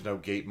road and there's no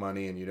gate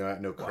money and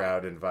no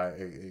crowd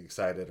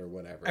excited or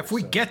whatever. If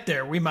we get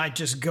there, we might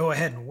just go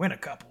ahead and win a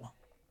couple.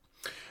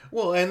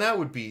 Well, and that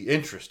would be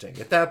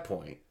interesting at that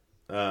point.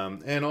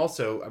 And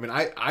also, I mean,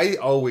 I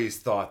always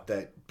thought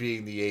that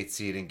being the 8th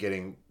seed and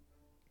getting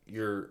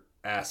your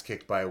ass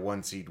kicked by a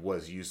 1 seed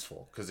was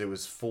useful, because it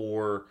was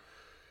 4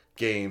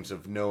 games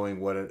of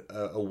knowing what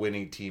a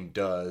winning team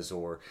does,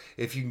 or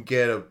if you can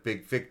get a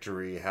big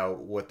victory,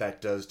 what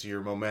that does to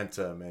your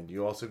momentum, and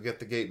you also get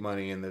the gate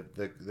money and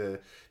the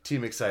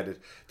team excited.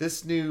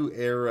 This new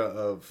era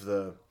of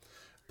the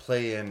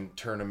play-in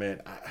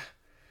tournament,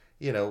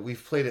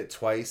 we've played it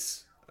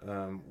twice,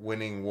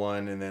 winning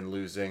one and then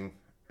losing,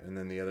 and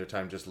then the other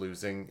time just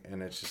losing,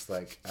 and it's just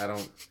like, I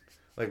don't,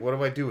 like, what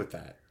do I do with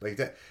that? Like,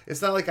 that,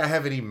 it's not like I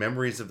have any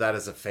memories of that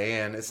as a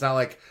fan. It's not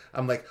like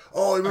I'm like,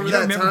 oh, remember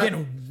that time?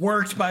 Getting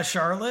worked by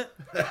Charlotte?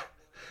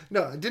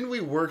 No, didn't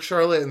we work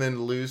Charlotte and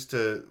then lose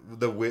to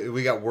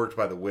we got worked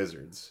by the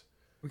Wizards?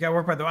 We got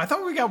worked I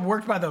thought we got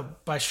worked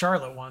by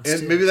Charlotte once.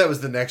 And too. maybe that was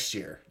the next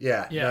year.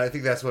 Yeah. Yeah. No, I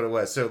think that's what it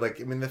was. So, like,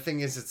 I mean, the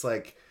thing is, it's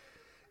like,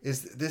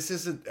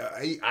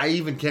 I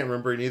even can't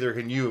remember, and neither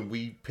can you, and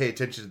we pay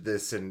attention to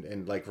this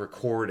and like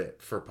record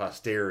it for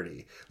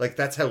posterity. Like,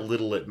 that's how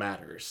little it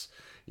matters,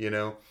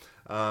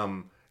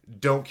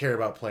 don't care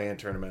about playing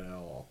tournament at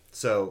all.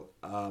 So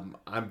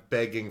I'm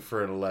begging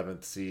for an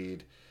 11th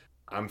seed.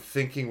 I'm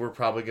thinking we're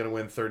probably going to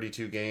win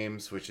 32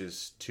 games, which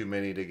is too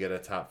many to get a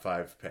top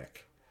 5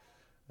 pick.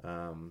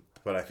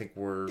 But I think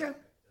we're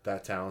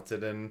that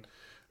talented, and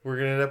we're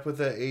going to end up with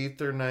an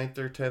 8th or 9th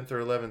or 10th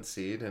or 11th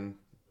seed, and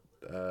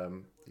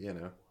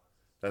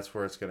that's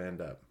where it's going to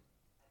end up.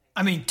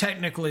 I mean,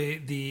 technically,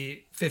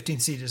 the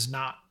 15th seed is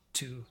not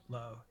too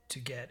low to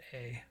get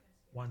a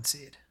 1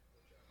 seed.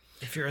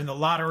 If you're in the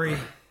lottery,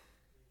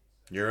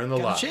 you're in the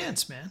lottery. A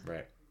chance, man.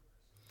 Right.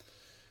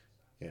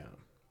 Yeah.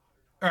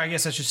 Or I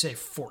guess I should say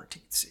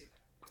 14th seed.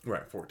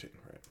 Right, 14.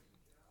 Right.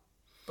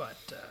 But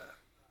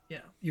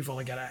you've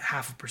only got a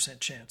 0.5%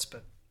 chance.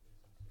 But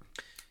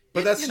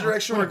that's the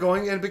direction we're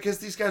going, and because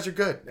these guys are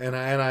good, and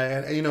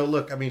I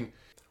look, I mean,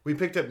 we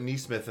picked up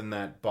Neesmith in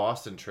that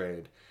Boston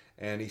trade,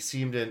 and he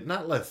seemed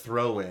not like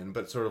throw in,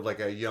 but sort of like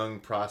a young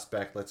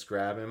prospect. Let's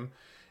grab him,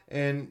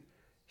 and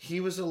he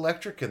was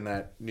electric in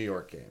that New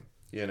York game.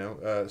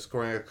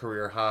 Scoring a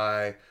career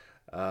high,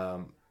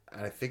 and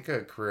I think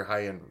a career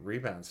high in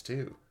rebounds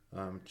too.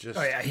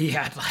 He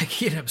had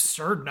an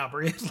absurd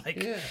number. He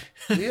had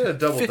he had a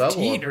double.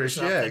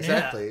 Yeah,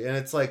 exactly. And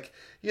it's like,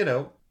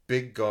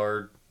 big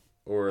guard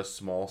or a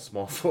small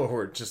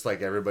forward, just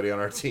like everybody on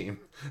our team.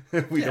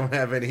 We don't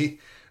have any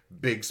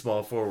big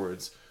small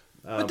forwards.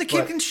 But the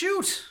kid can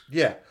shoot.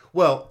 Yeah.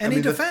 Well, and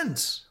he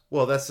defends.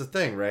 Well, that's the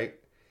thing, right?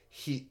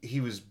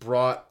 He was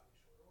brought.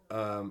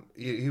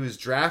 He was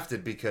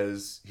drafted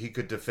because he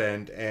could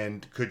defend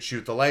and could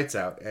shoot the lights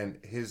out. And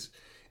his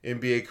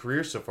NBA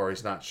career so far,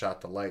 he's not shot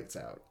the lights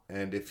out.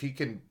 And if he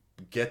can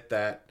get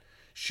that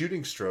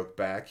shooting stroke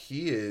back,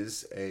 he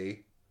is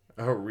a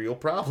real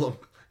problem.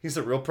 He's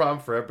a real problem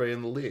for everybody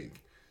in the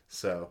league.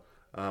 So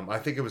I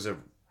think it was a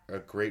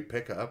great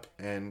pickup.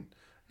 And,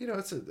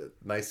 it's a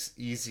nice,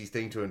 easy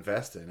thing to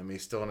invest in. I mean,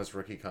 he's still on his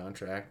rookie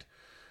contract.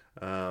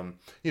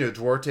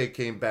 Duarte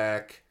came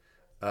back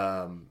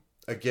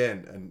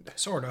again. And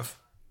sort of.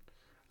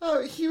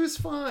 Oh, he was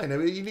fine. I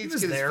mean, he needs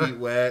to get his feet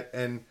wet.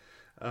 And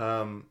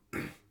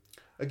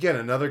again,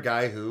 another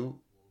guy who,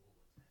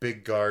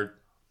 big guard,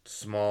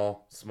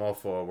 small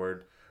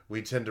forward.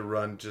 We tend to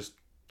run just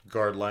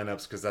guard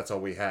lineups because that's all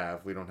we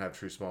have. We don't have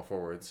true small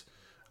forwards.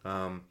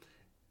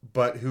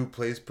 But who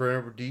plays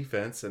perimeter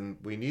defense, and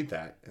we need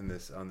that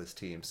on this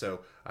team.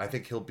 So I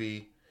think he'll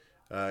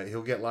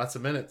get lots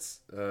of minutes.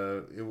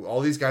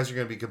 All these guys are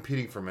going to be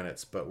competing for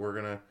minutes, but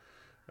we're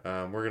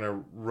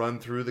gonna run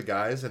through the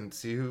guys and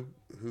see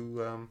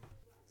who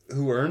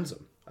earns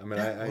them. I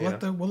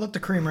mean, we'll let the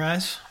cream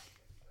rise.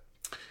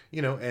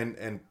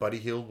 And Buddy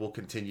Hield will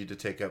continue to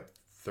take up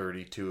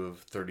 32 of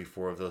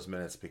 34 of those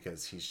minutes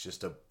because he's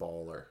just a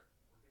baller.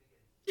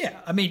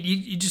 Yeah, I mean,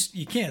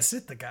 you can't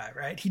sit the guy,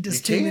 right? He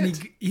does too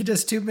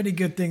many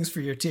good things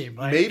for your team.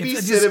 Like, maybe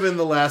sit him in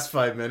the last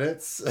 5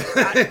 minutes.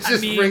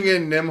 Bring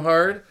in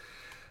Nimhard.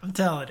 I'm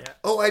telling you.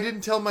 Oh, I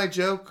didn't tell my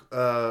joke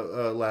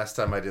last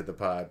time I did the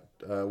pod.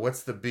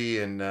 What's the B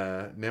in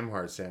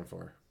Nimhard stand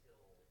for?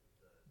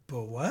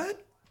 But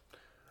what?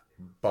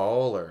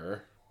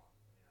 Baller.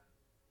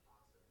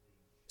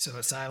 So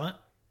it's silent?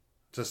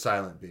 It's a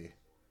silent B.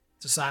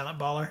 It's a silent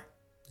baller?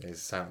 Yeah, he's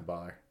a silent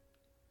baller.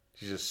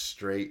 He's just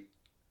straight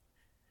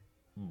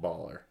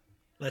baller.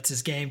 Lets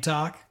his game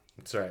talk?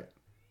 That's right.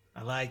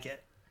 I like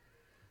it.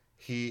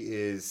 He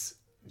is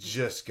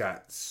just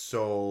got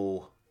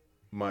so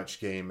much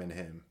game in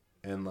him.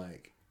 And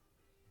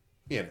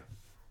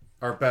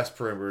our best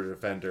perimeter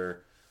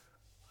defender,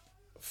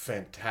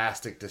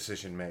 fantastic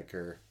decision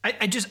maker.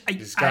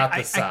 He's got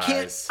the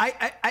size.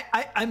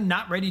 I'm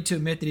not ready to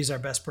admit that he's our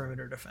best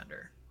perimeter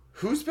defender.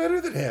 Who's better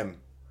than him?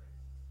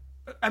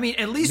 I mean,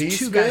 at least Neesmith?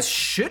 2 guys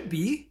should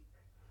be.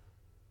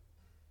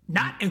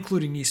 Not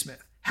including Neesmith.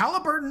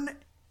 Halliburton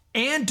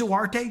and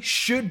Duarte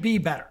should be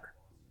better.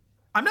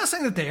 I'm not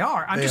saying that they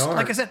are.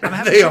 Like I said, I'm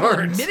having trouble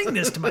admitting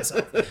this to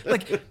myself.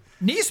 Like,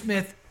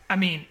 Neesmith, I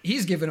mean,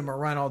 he's giving him a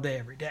run all day,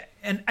 every day.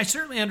 And I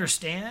certainly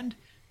understand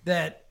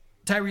that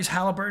Tyrese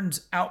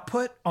Halliburton's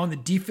output on the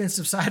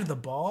defensive side of the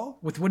ball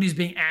with what he's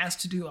being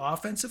asked to do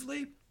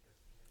offensively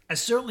I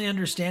certainly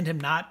understand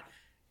him not,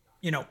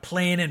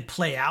 playing and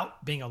play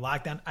out, being a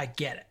lockdown. I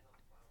get it.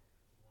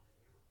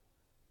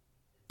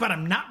 But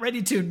I'm not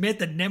ready to admit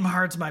that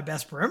Nembhard's my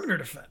best perimeter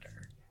defender.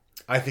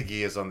 I think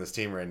he is on this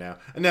team right now.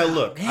 And now,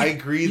 look, man, I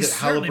agree that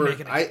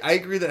Halliburton. I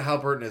agree that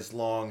Halliburton is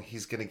long.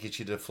 He's going to get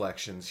you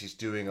deflections. He's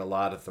doing a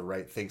lot of the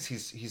right things.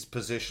 He's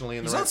positionally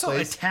in the right place. He's also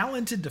a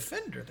talented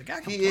defender. The guy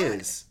can play. He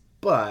is,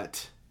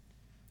 but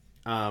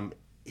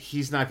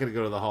he's not going to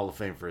go to the Hall of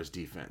Fame for his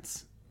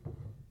defense.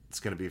 It's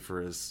going to be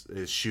for his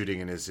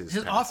shooting and his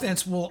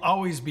offense will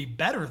always be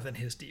better than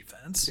his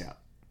defense. Yeah.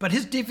 But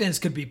his defense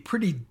could be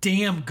pretty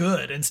damn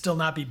good and still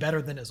not be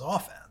better than his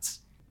offense.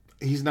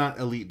 He's not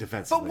elite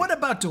defensively. But what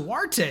about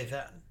Duarte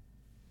then?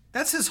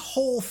 That's his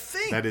whole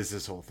thing. That is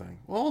his whole thing.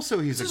 Well, also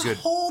he's his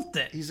whole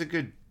thing. He's a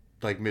good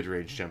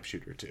mid-range jump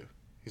shooter too.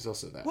 He's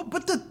also that. Well,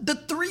 but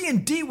the 3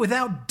 and D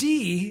without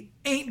D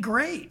ain't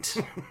great.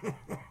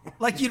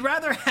 Like you'd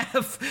rather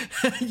have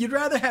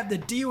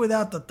the D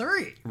without the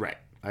 3. Right.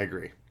 I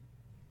agree.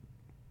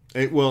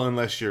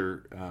 Unless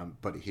you're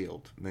Buddy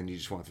Hield, then you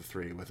just want the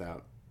 3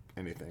 without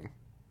anything.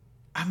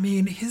 I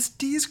mean, his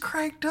D's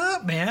cranked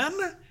up, man.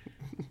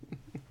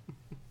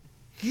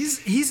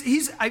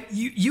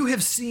 You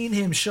have seen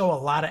him show a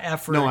lot of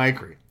effort. No, I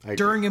agree.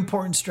 During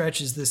important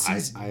stretches this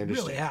season. I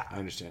understand. Really have. I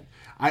understand.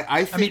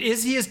 I mean,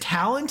 is he as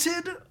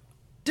talented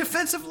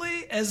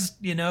defensively as,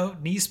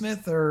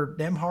 Neesmith or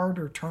Nembhard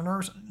or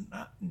Turner?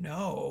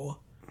 No.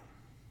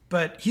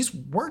 But he's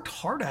worked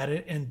hard at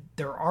it, and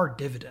there are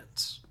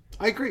dividends.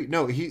 I agree.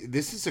 No,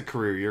 this is a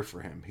career year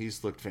for him.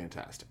 He's looked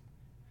fantastic.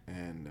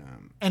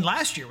 And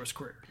last year was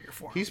career year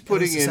for him. He's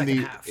putting in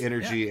the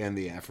energy and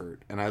the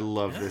effort, and I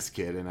love this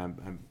kid. And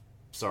I'm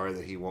sorry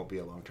that he won't be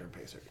a long-term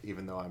Pacer,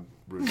 even though I'm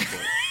rooting for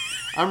him.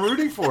 I'm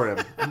rooting for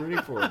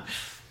him.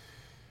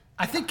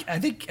 I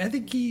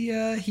think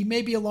he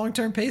may be a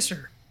long-term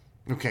Pacer.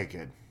 Okay,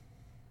 good.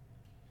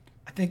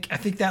 I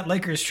think that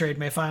Lakers trade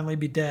may finally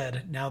be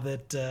dead now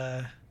that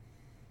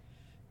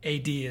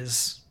AD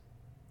is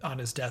on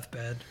his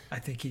deathbed. I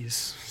think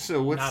he's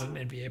not an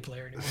NBA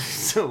player anymore.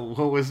 So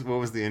what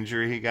was the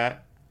injury he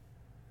got?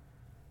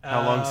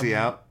 How long's he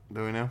out?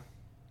 Do we know?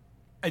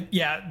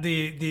 Yeah,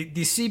 the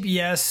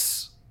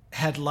CBS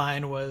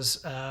headline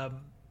was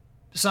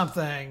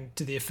something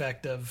to the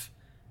effect of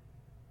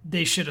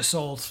they should have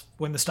sold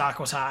when the stock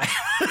was high.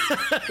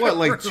 What,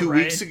 like 2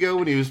 weeks ago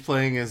when he was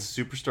playing as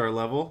superstar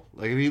level?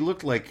 Like he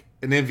looked like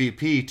an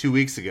MVP 2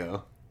 weeks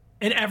ago.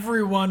 And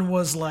everyone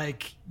was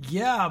like,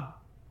 yeah,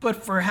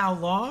 but for how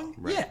long?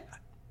 Right. Yeah.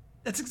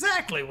 That's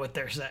exactly what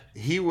they're saying.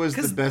 He was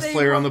the best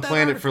player on the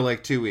planet for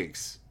like 2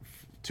 weeks.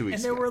 2 weeks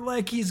and they ago. were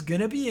like, he's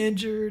going to be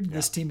injured. Yeah.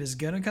 This team is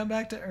going to come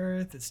back to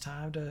earth. It's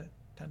time to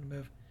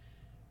move.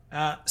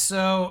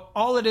 So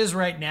all it is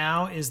right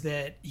now is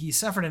that he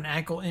suffered an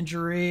ankle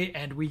injury,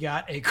 and we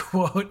got a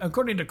quote,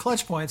 according to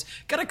Clutch Points,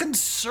 got a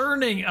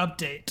concerning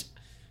update.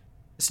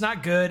 It's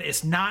not good.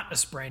 It's not a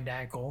sprained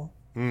ankle.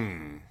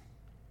 It's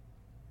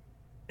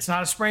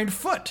not a sprained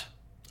foot.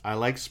 I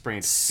like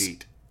sprained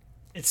feet.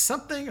 It's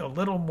something a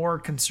little more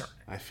concerning.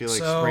 I feel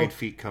like sprained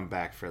feet come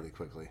back fairly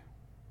quickly.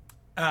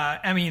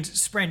 I mean,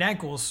 sprained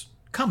ankles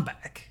come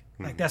back.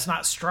 Like that's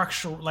not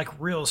structural, like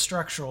real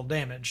structural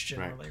damage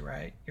generally,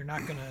 right? You're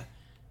not gonna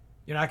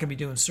be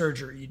doing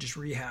surgery. You just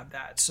rehab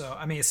that. So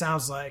I mean, it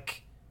sounds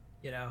like,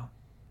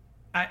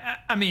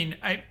 I mean,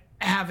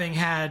 having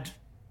had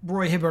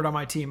Roy Hibbert on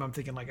my team, I'm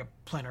thinking like a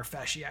plantar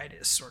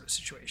fasciitis sort of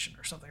situation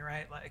or something,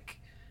 right? Like,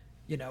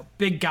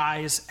 big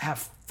guys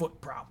have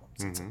foot problems.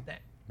 It's a thing.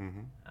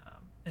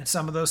 And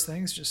some of those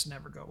things just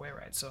never go away,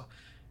 right? So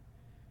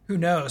who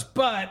knows?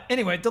 But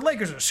anyway, the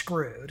Lakers are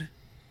screwed.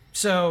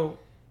 So,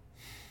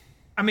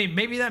 I mean,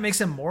 maybe that makes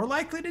them more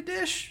likely to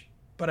dish,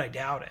 but I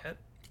doubt it.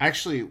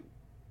 Actually,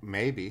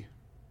 maybe.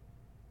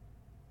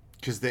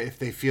 Because if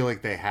they feel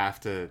like they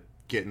have to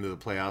get into the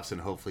playoffs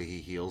and hopefully he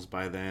heals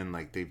by then,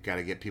 like they've got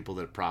to get people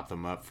that prop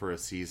them up for a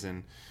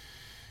season.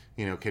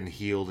 Can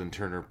Hield and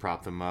Turner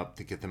prop them up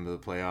to get them to the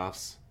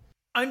playoffs?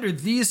 Under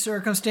these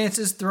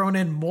circumstances, throwing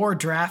in more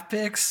draft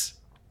picks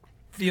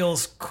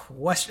feels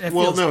questionable.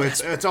 Well, no,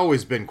 it's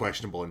always been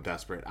questionable and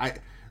desperate. I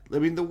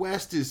mean, the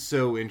West is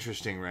so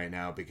interesting right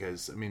now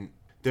because, I mean,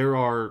 there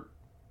are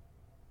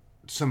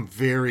some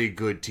very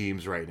good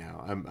teams right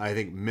now. I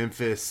think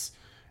Memphis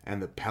and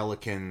the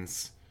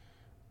Pelicans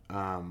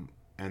and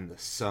the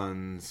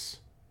Suns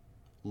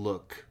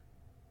look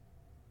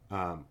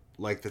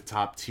like the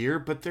top tier,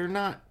 but they're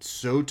not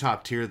so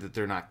top tier that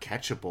they're not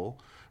catchable,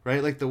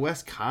 right? Like the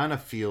West kind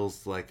of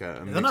feels like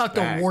a they're not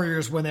bag. The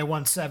Warriors when they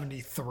won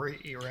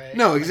 73, right?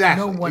 No,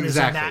 exactly. Like no one is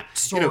in that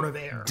sort of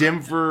air.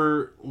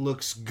 Denver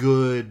looks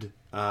good.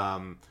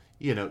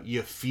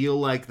 You feel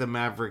like the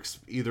Mavericks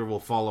either will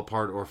fall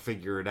apart or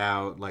figure it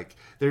out. Like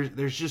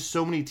there's just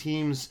so many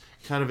teams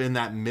kind of in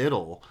that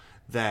middle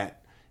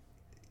that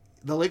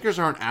the Lakers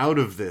aren't out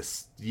of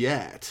this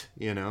yet.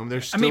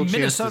 There's still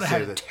Minnesota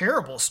had a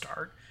terrible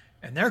start,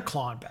 and they're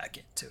clawing back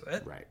into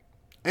it. Right.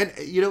 And,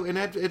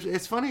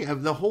 it's funny.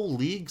 The whole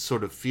league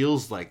sort of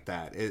feels like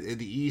that.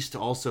 The East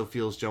also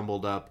feels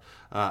jumbled up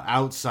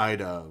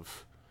outside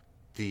of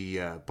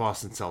the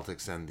Boston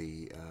Celtics and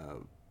the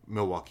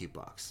Milwaukee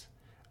Bucks.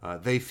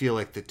 They feel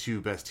like the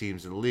two best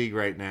teams in the league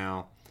right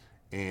now,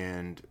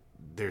 and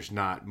there's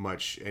not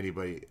much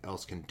anybody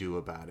else can do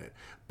about it.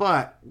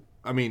 But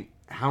I mean,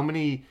 how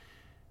many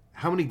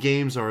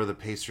games are the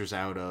Pacers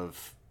out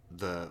of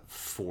the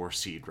 4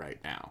 seed right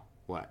now?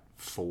 What,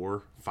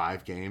 4,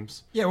 5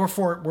 games? Yeah, we're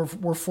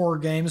 4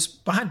 games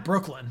behind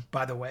Brooklyn,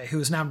 by the way, who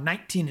is now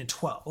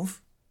 19-12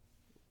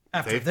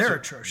 after their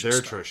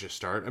atrocious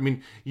start. I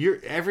mean,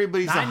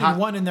 everybody's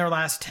 9-1 in their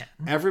last 10.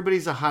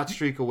 Everybody's a hot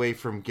streak away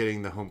from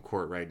getting the home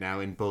court right now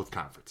in both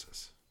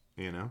conferences.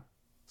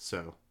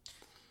 So.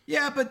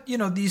 Yeah, but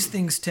these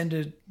things tend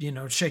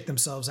to shake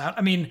themselves out.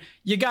 I mean,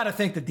 you got to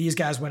think that these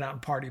guys went out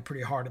and partied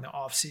pretty hard in the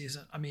off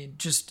season. I mean,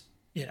 just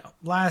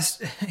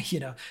last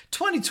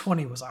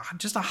 2020 was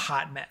just a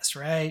hot mess,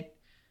 right?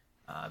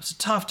 It was a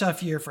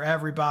tough year for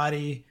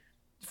everybody,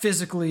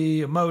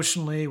 physically,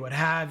 emotionally, what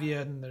have you.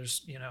 And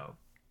there's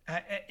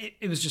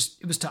it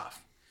was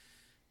tough.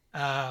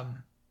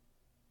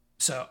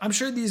 So I'm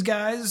sure these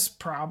guys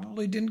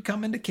probably didn't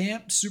come into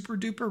camp super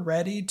duper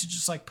ready to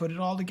just like put it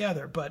all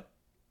together, but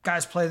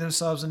guys play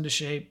themselves into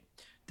shape.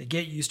 They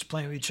get used to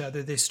playing with each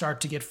other. They start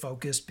to get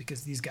focused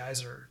because these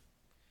guys are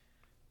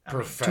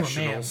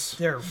professionals.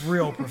 They're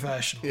real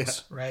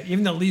professionals, right?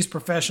 Even the least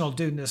professional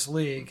dude in this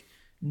league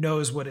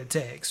knows what it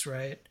takes,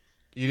 right?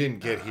 You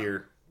didn't get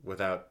here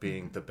without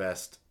being the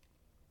best,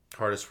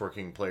 hardest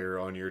working player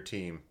on your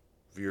team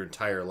for your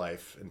entire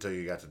life until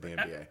you got to the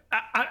NBA.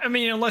 I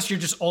mean, unless you're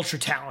just ultra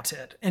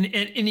talented. And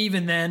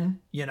even then,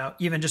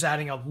 even just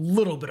adding a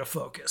little bit of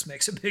focus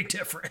makes a big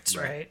difference,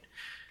 right?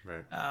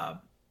 Right.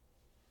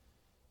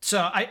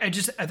 So I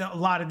think a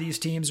lot of these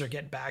teams are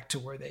getting back to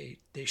where they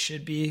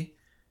should be.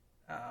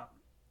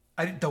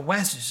 I think the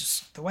West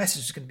is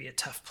just going to be a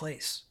tough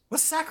place.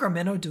 What's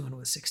Sacramento doing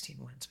with 16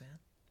 wins, man?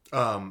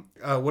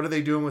 What are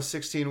they doing with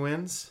 16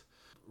 wins?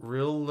 A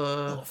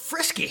little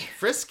frisky.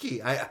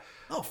 Frisky.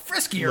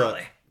 Frisky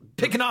early.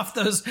 Picking off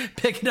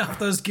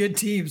those good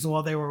teams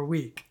while they were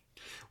weak.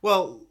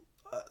 Well,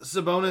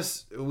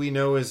 Sabonis we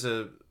know is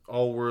a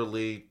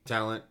all-worldly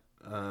talent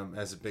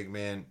as a big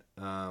man.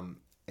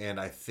 And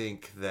I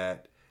think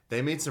that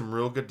they made some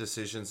real good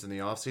decisions in the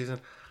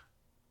offseason.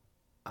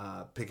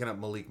 Picking up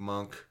Malik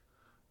Monk.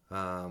 It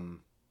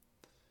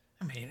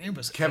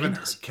was Kevin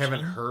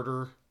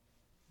Huerter.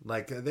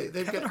 Like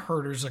Kevin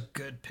Huerter's a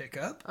good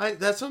pickup.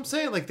 That's what I'm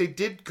saying. Like they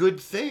did good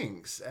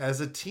things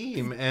as a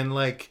team, and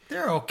like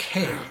they're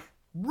okay.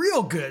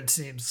 Real good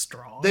seems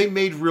strong. They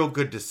made real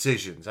good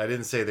decisions. I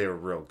didn't say they were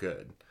real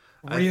good.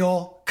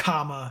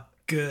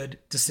 Good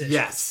decisions.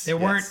 Yes, they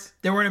weren't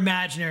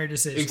imaginary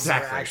decisions.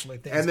 Exactly, they were actually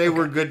things. And they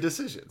were good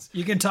decisions.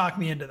 You can talk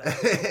me into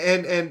that.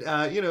 and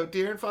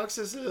De'Aaron Fox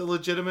is a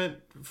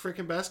legitimate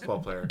freaking basketball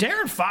player.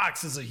 De'Aaron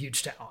Fox is a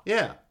huge talent.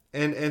 Yeah.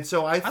 And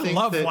so I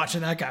love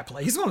watching that guy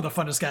play. He's one of the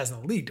funnest guys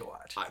in the league to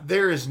watch.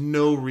 There is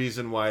no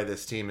reason why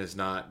this team is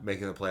not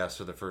making the playoffs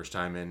for the first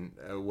time in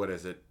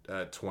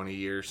 20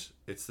 years.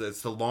 It's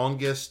the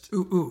longest.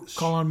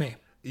 Call on me.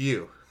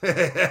 You,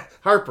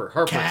 Harper,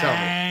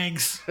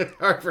 Kangs. Tell me.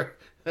 Harper.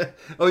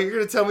 Oh, you're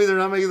gonna tell me they're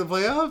not making the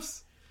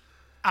playoffs?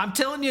 I'm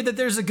telling you that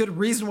there's a good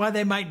reason why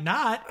they might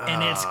not,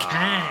 and it's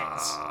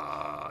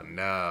Kangs.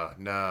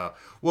 No.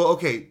 Well,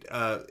 okay.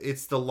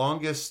 It's the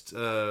longest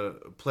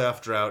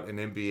playoff drought in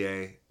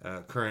NBA,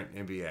 current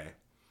NBA.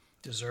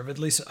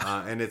 Deservedly so.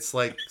 And it's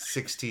like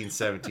 16,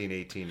 17,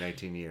 18,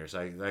 19 years.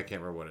 I can't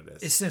remember what it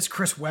is. It's since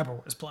Chris Webber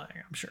was playing,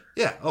 I'm sure.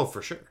 Yeah. Oh,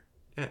 for sure.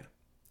 Yeah.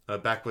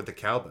 Back with the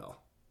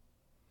cowbell.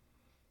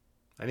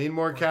 I need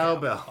more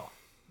cowbell.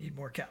 Need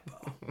more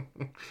cowbell.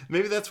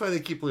 Maybe that's why they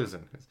keep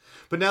losing.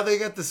 But now they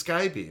got the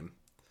sky beam.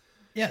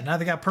 Yeah, now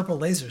they got purple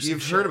lasers.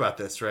 You've heard about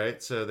this,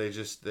 right? So they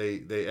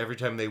every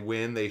time they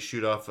win, they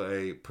shoot off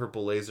a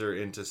purple laser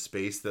into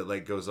space that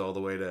like goes all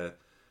the way to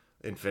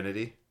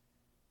infinity.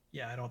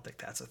 Yeah, I don't think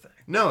that's a thing.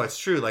 No, it's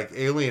true. Like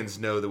aliens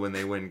know that when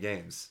they win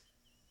games.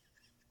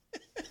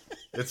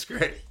 It's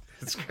great.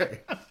 It's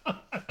great.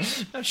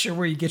 Not sure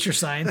where you get your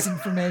science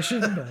information,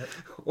 but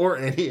or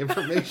any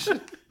information.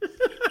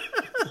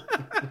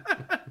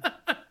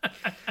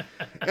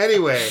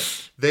 Anyway,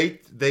 they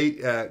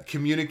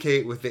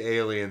communicate with the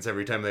aliens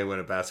every time they win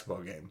a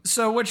basketball game.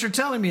 So what you're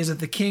telling me is that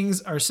the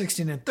Kings are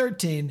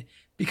 16-13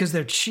 because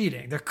they're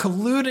cheating. They're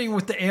colluding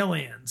with the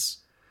aliens.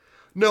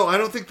 No, I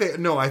don't think they.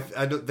 No, I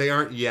don't. They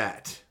aren't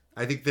yet.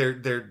 I think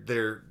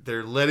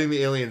they're letting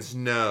the aliens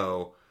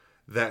know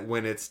that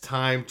when it's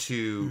time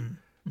to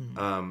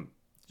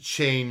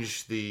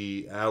change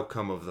the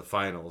outcome of the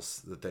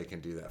finals, that they can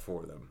do that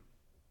for them.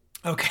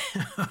 Okay.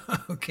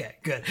 Okay,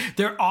 good.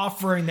 They're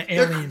offering the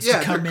aliens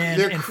to come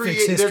in and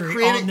fix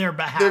history on their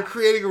behalf. They're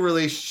creating a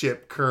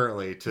relationship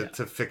currently to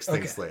fix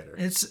things later.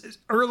 It's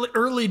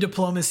early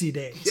diplomacy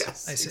days.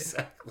 Yes, I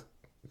see.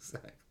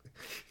 Exactly.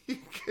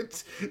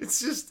 It's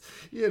just,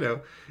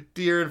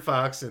 De'Aaron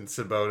Fox and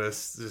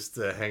Sabonis just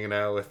hanging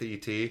out with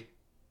ET.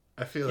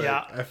 I feel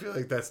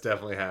like that's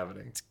definitely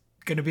happening. It's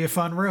going to be a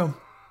fun room.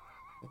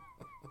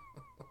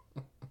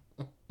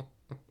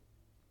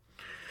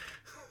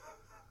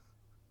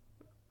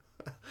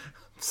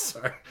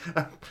 Sorry,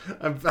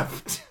 I've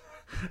got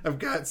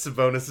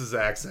Sabonis's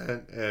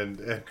accent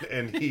and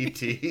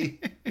ET.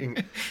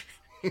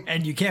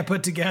 And you can't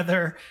put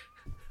together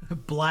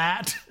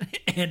Blatt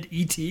and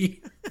ET.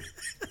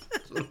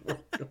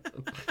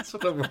 That's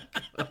what I'm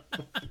working on.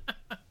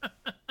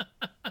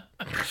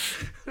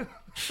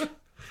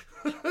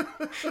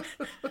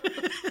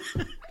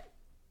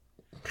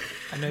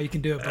 I know you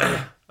can do it, buddy.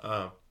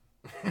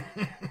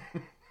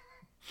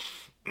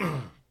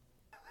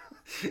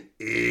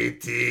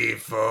 E.T.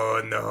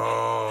 phone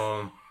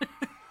home.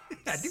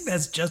 I think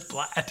that's just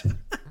Blatt.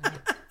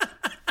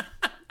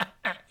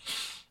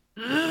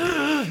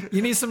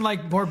 You need some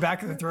like more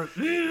back of the throat.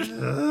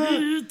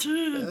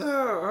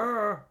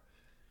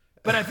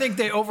 But I think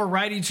they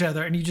override each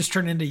other, and you just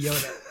turn into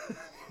Yoda.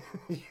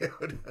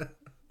 Yoda.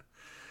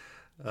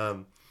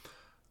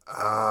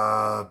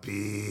 I'll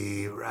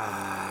be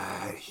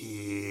right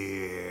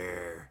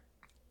here.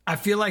 I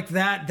feel like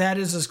that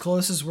is as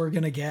close as we're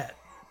gonna get.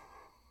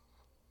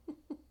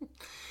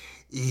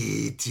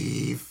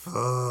 E.T.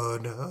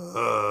 phone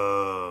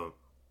home.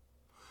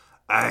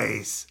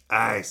 Ice.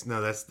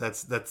 No, that's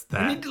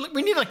that.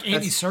 We need like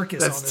Andy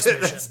Serkis on this mission.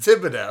 That's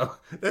Thibodeau.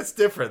 That's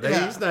different.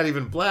 He's not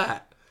even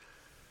Blatt.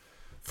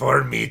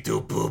 For me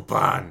to poop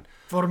on.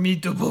 For me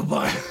to poop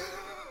on.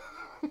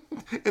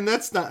 And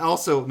that's not what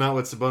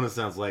Sabonis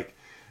sounds like.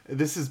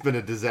 This has been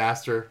a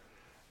disaster.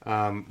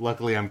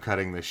 Luckily, I'm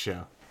cutting this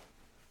show.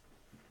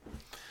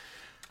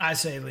 I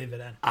say leave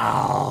it in.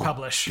 I'll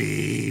Publish.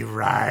 Be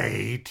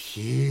right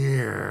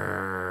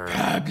here.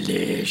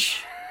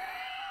 Publish.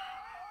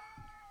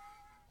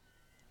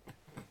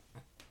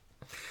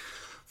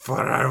 For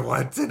our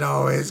once and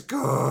always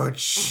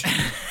coach.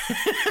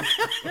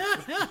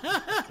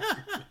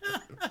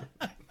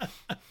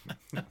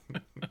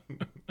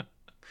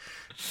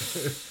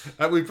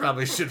 We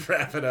probably should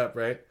wrap it up,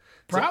 right?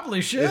 Probably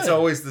should. It's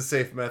always the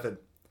safe method.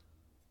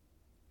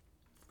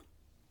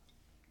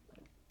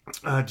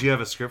 Do you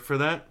have a script for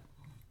that?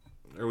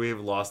 Or we have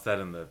lost that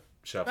in the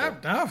shuffle?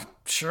 No,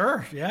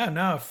 sure. Yeah,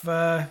 no.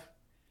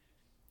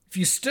 If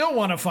you still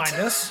want to find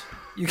us,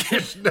 you can.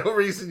 There's no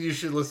reason you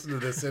should listen to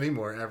this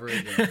anymore ever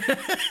again.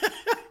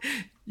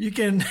 You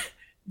can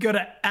go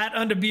to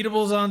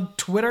 @Undebeatables on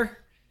Twitter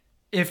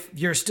if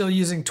you're still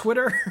using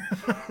Twitter.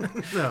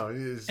 No,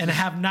 and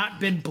have not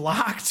been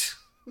blocked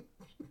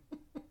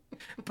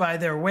by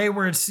their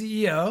wayward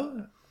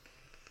CEO.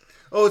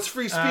 Oh, it's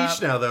free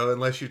speech now, though,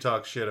 unless you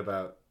talk shit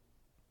about.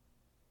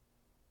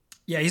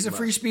 Yeah, he's a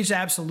free speech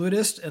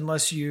absolutist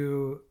unless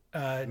you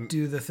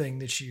do the thing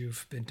that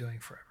you've been doing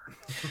forever.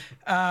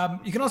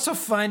 You can also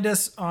find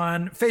us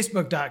on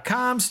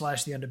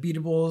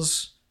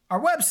Facebook.com/TheUndebeatables. Our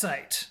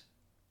website,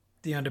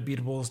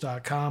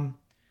 TheUndebeatables.com.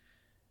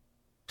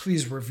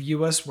 Please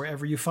review us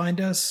wherever you find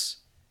us.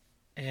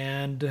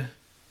 And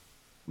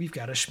we've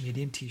got a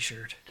Schmedian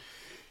t-shirt.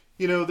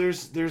 You know,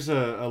 there's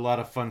a lot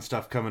of fun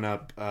stuff coming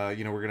up. We're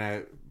going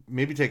to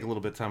maybe take a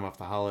little bit of time off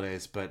the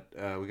holidays, but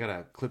we got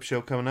a clip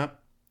show coming up.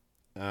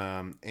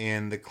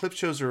 And the clip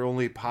shows are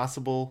only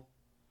possible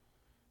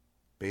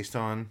based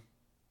on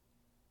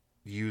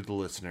you, the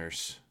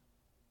listeners.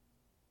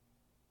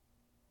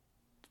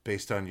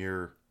 Based on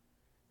your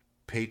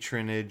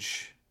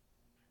patronage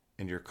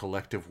and your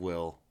collective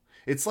will.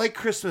 It's like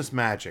Christmas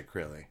magic,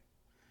 really.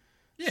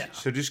 Yeah.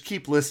 So just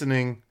keep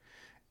listening,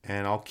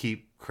 and I'll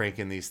keep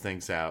cranking these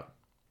things out.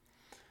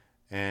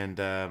 And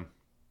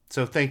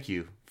so thank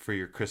you for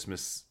your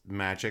Christmas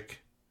magic.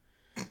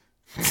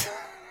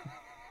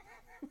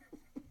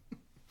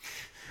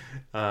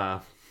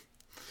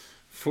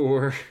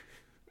 For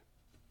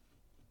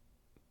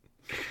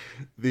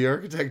the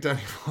architect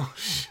Donnie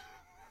Walsh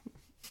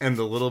and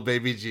the little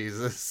baby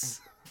Jesus.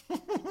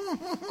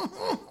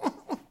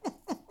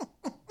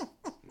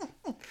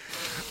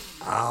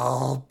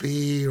 I'll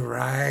be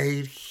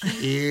right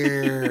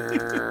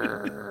here.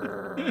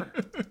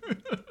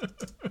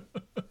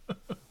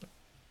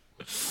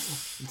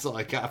 That's all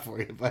I got for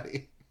you,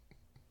 buddy.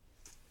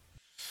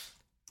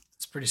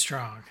 It's pretty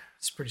strong.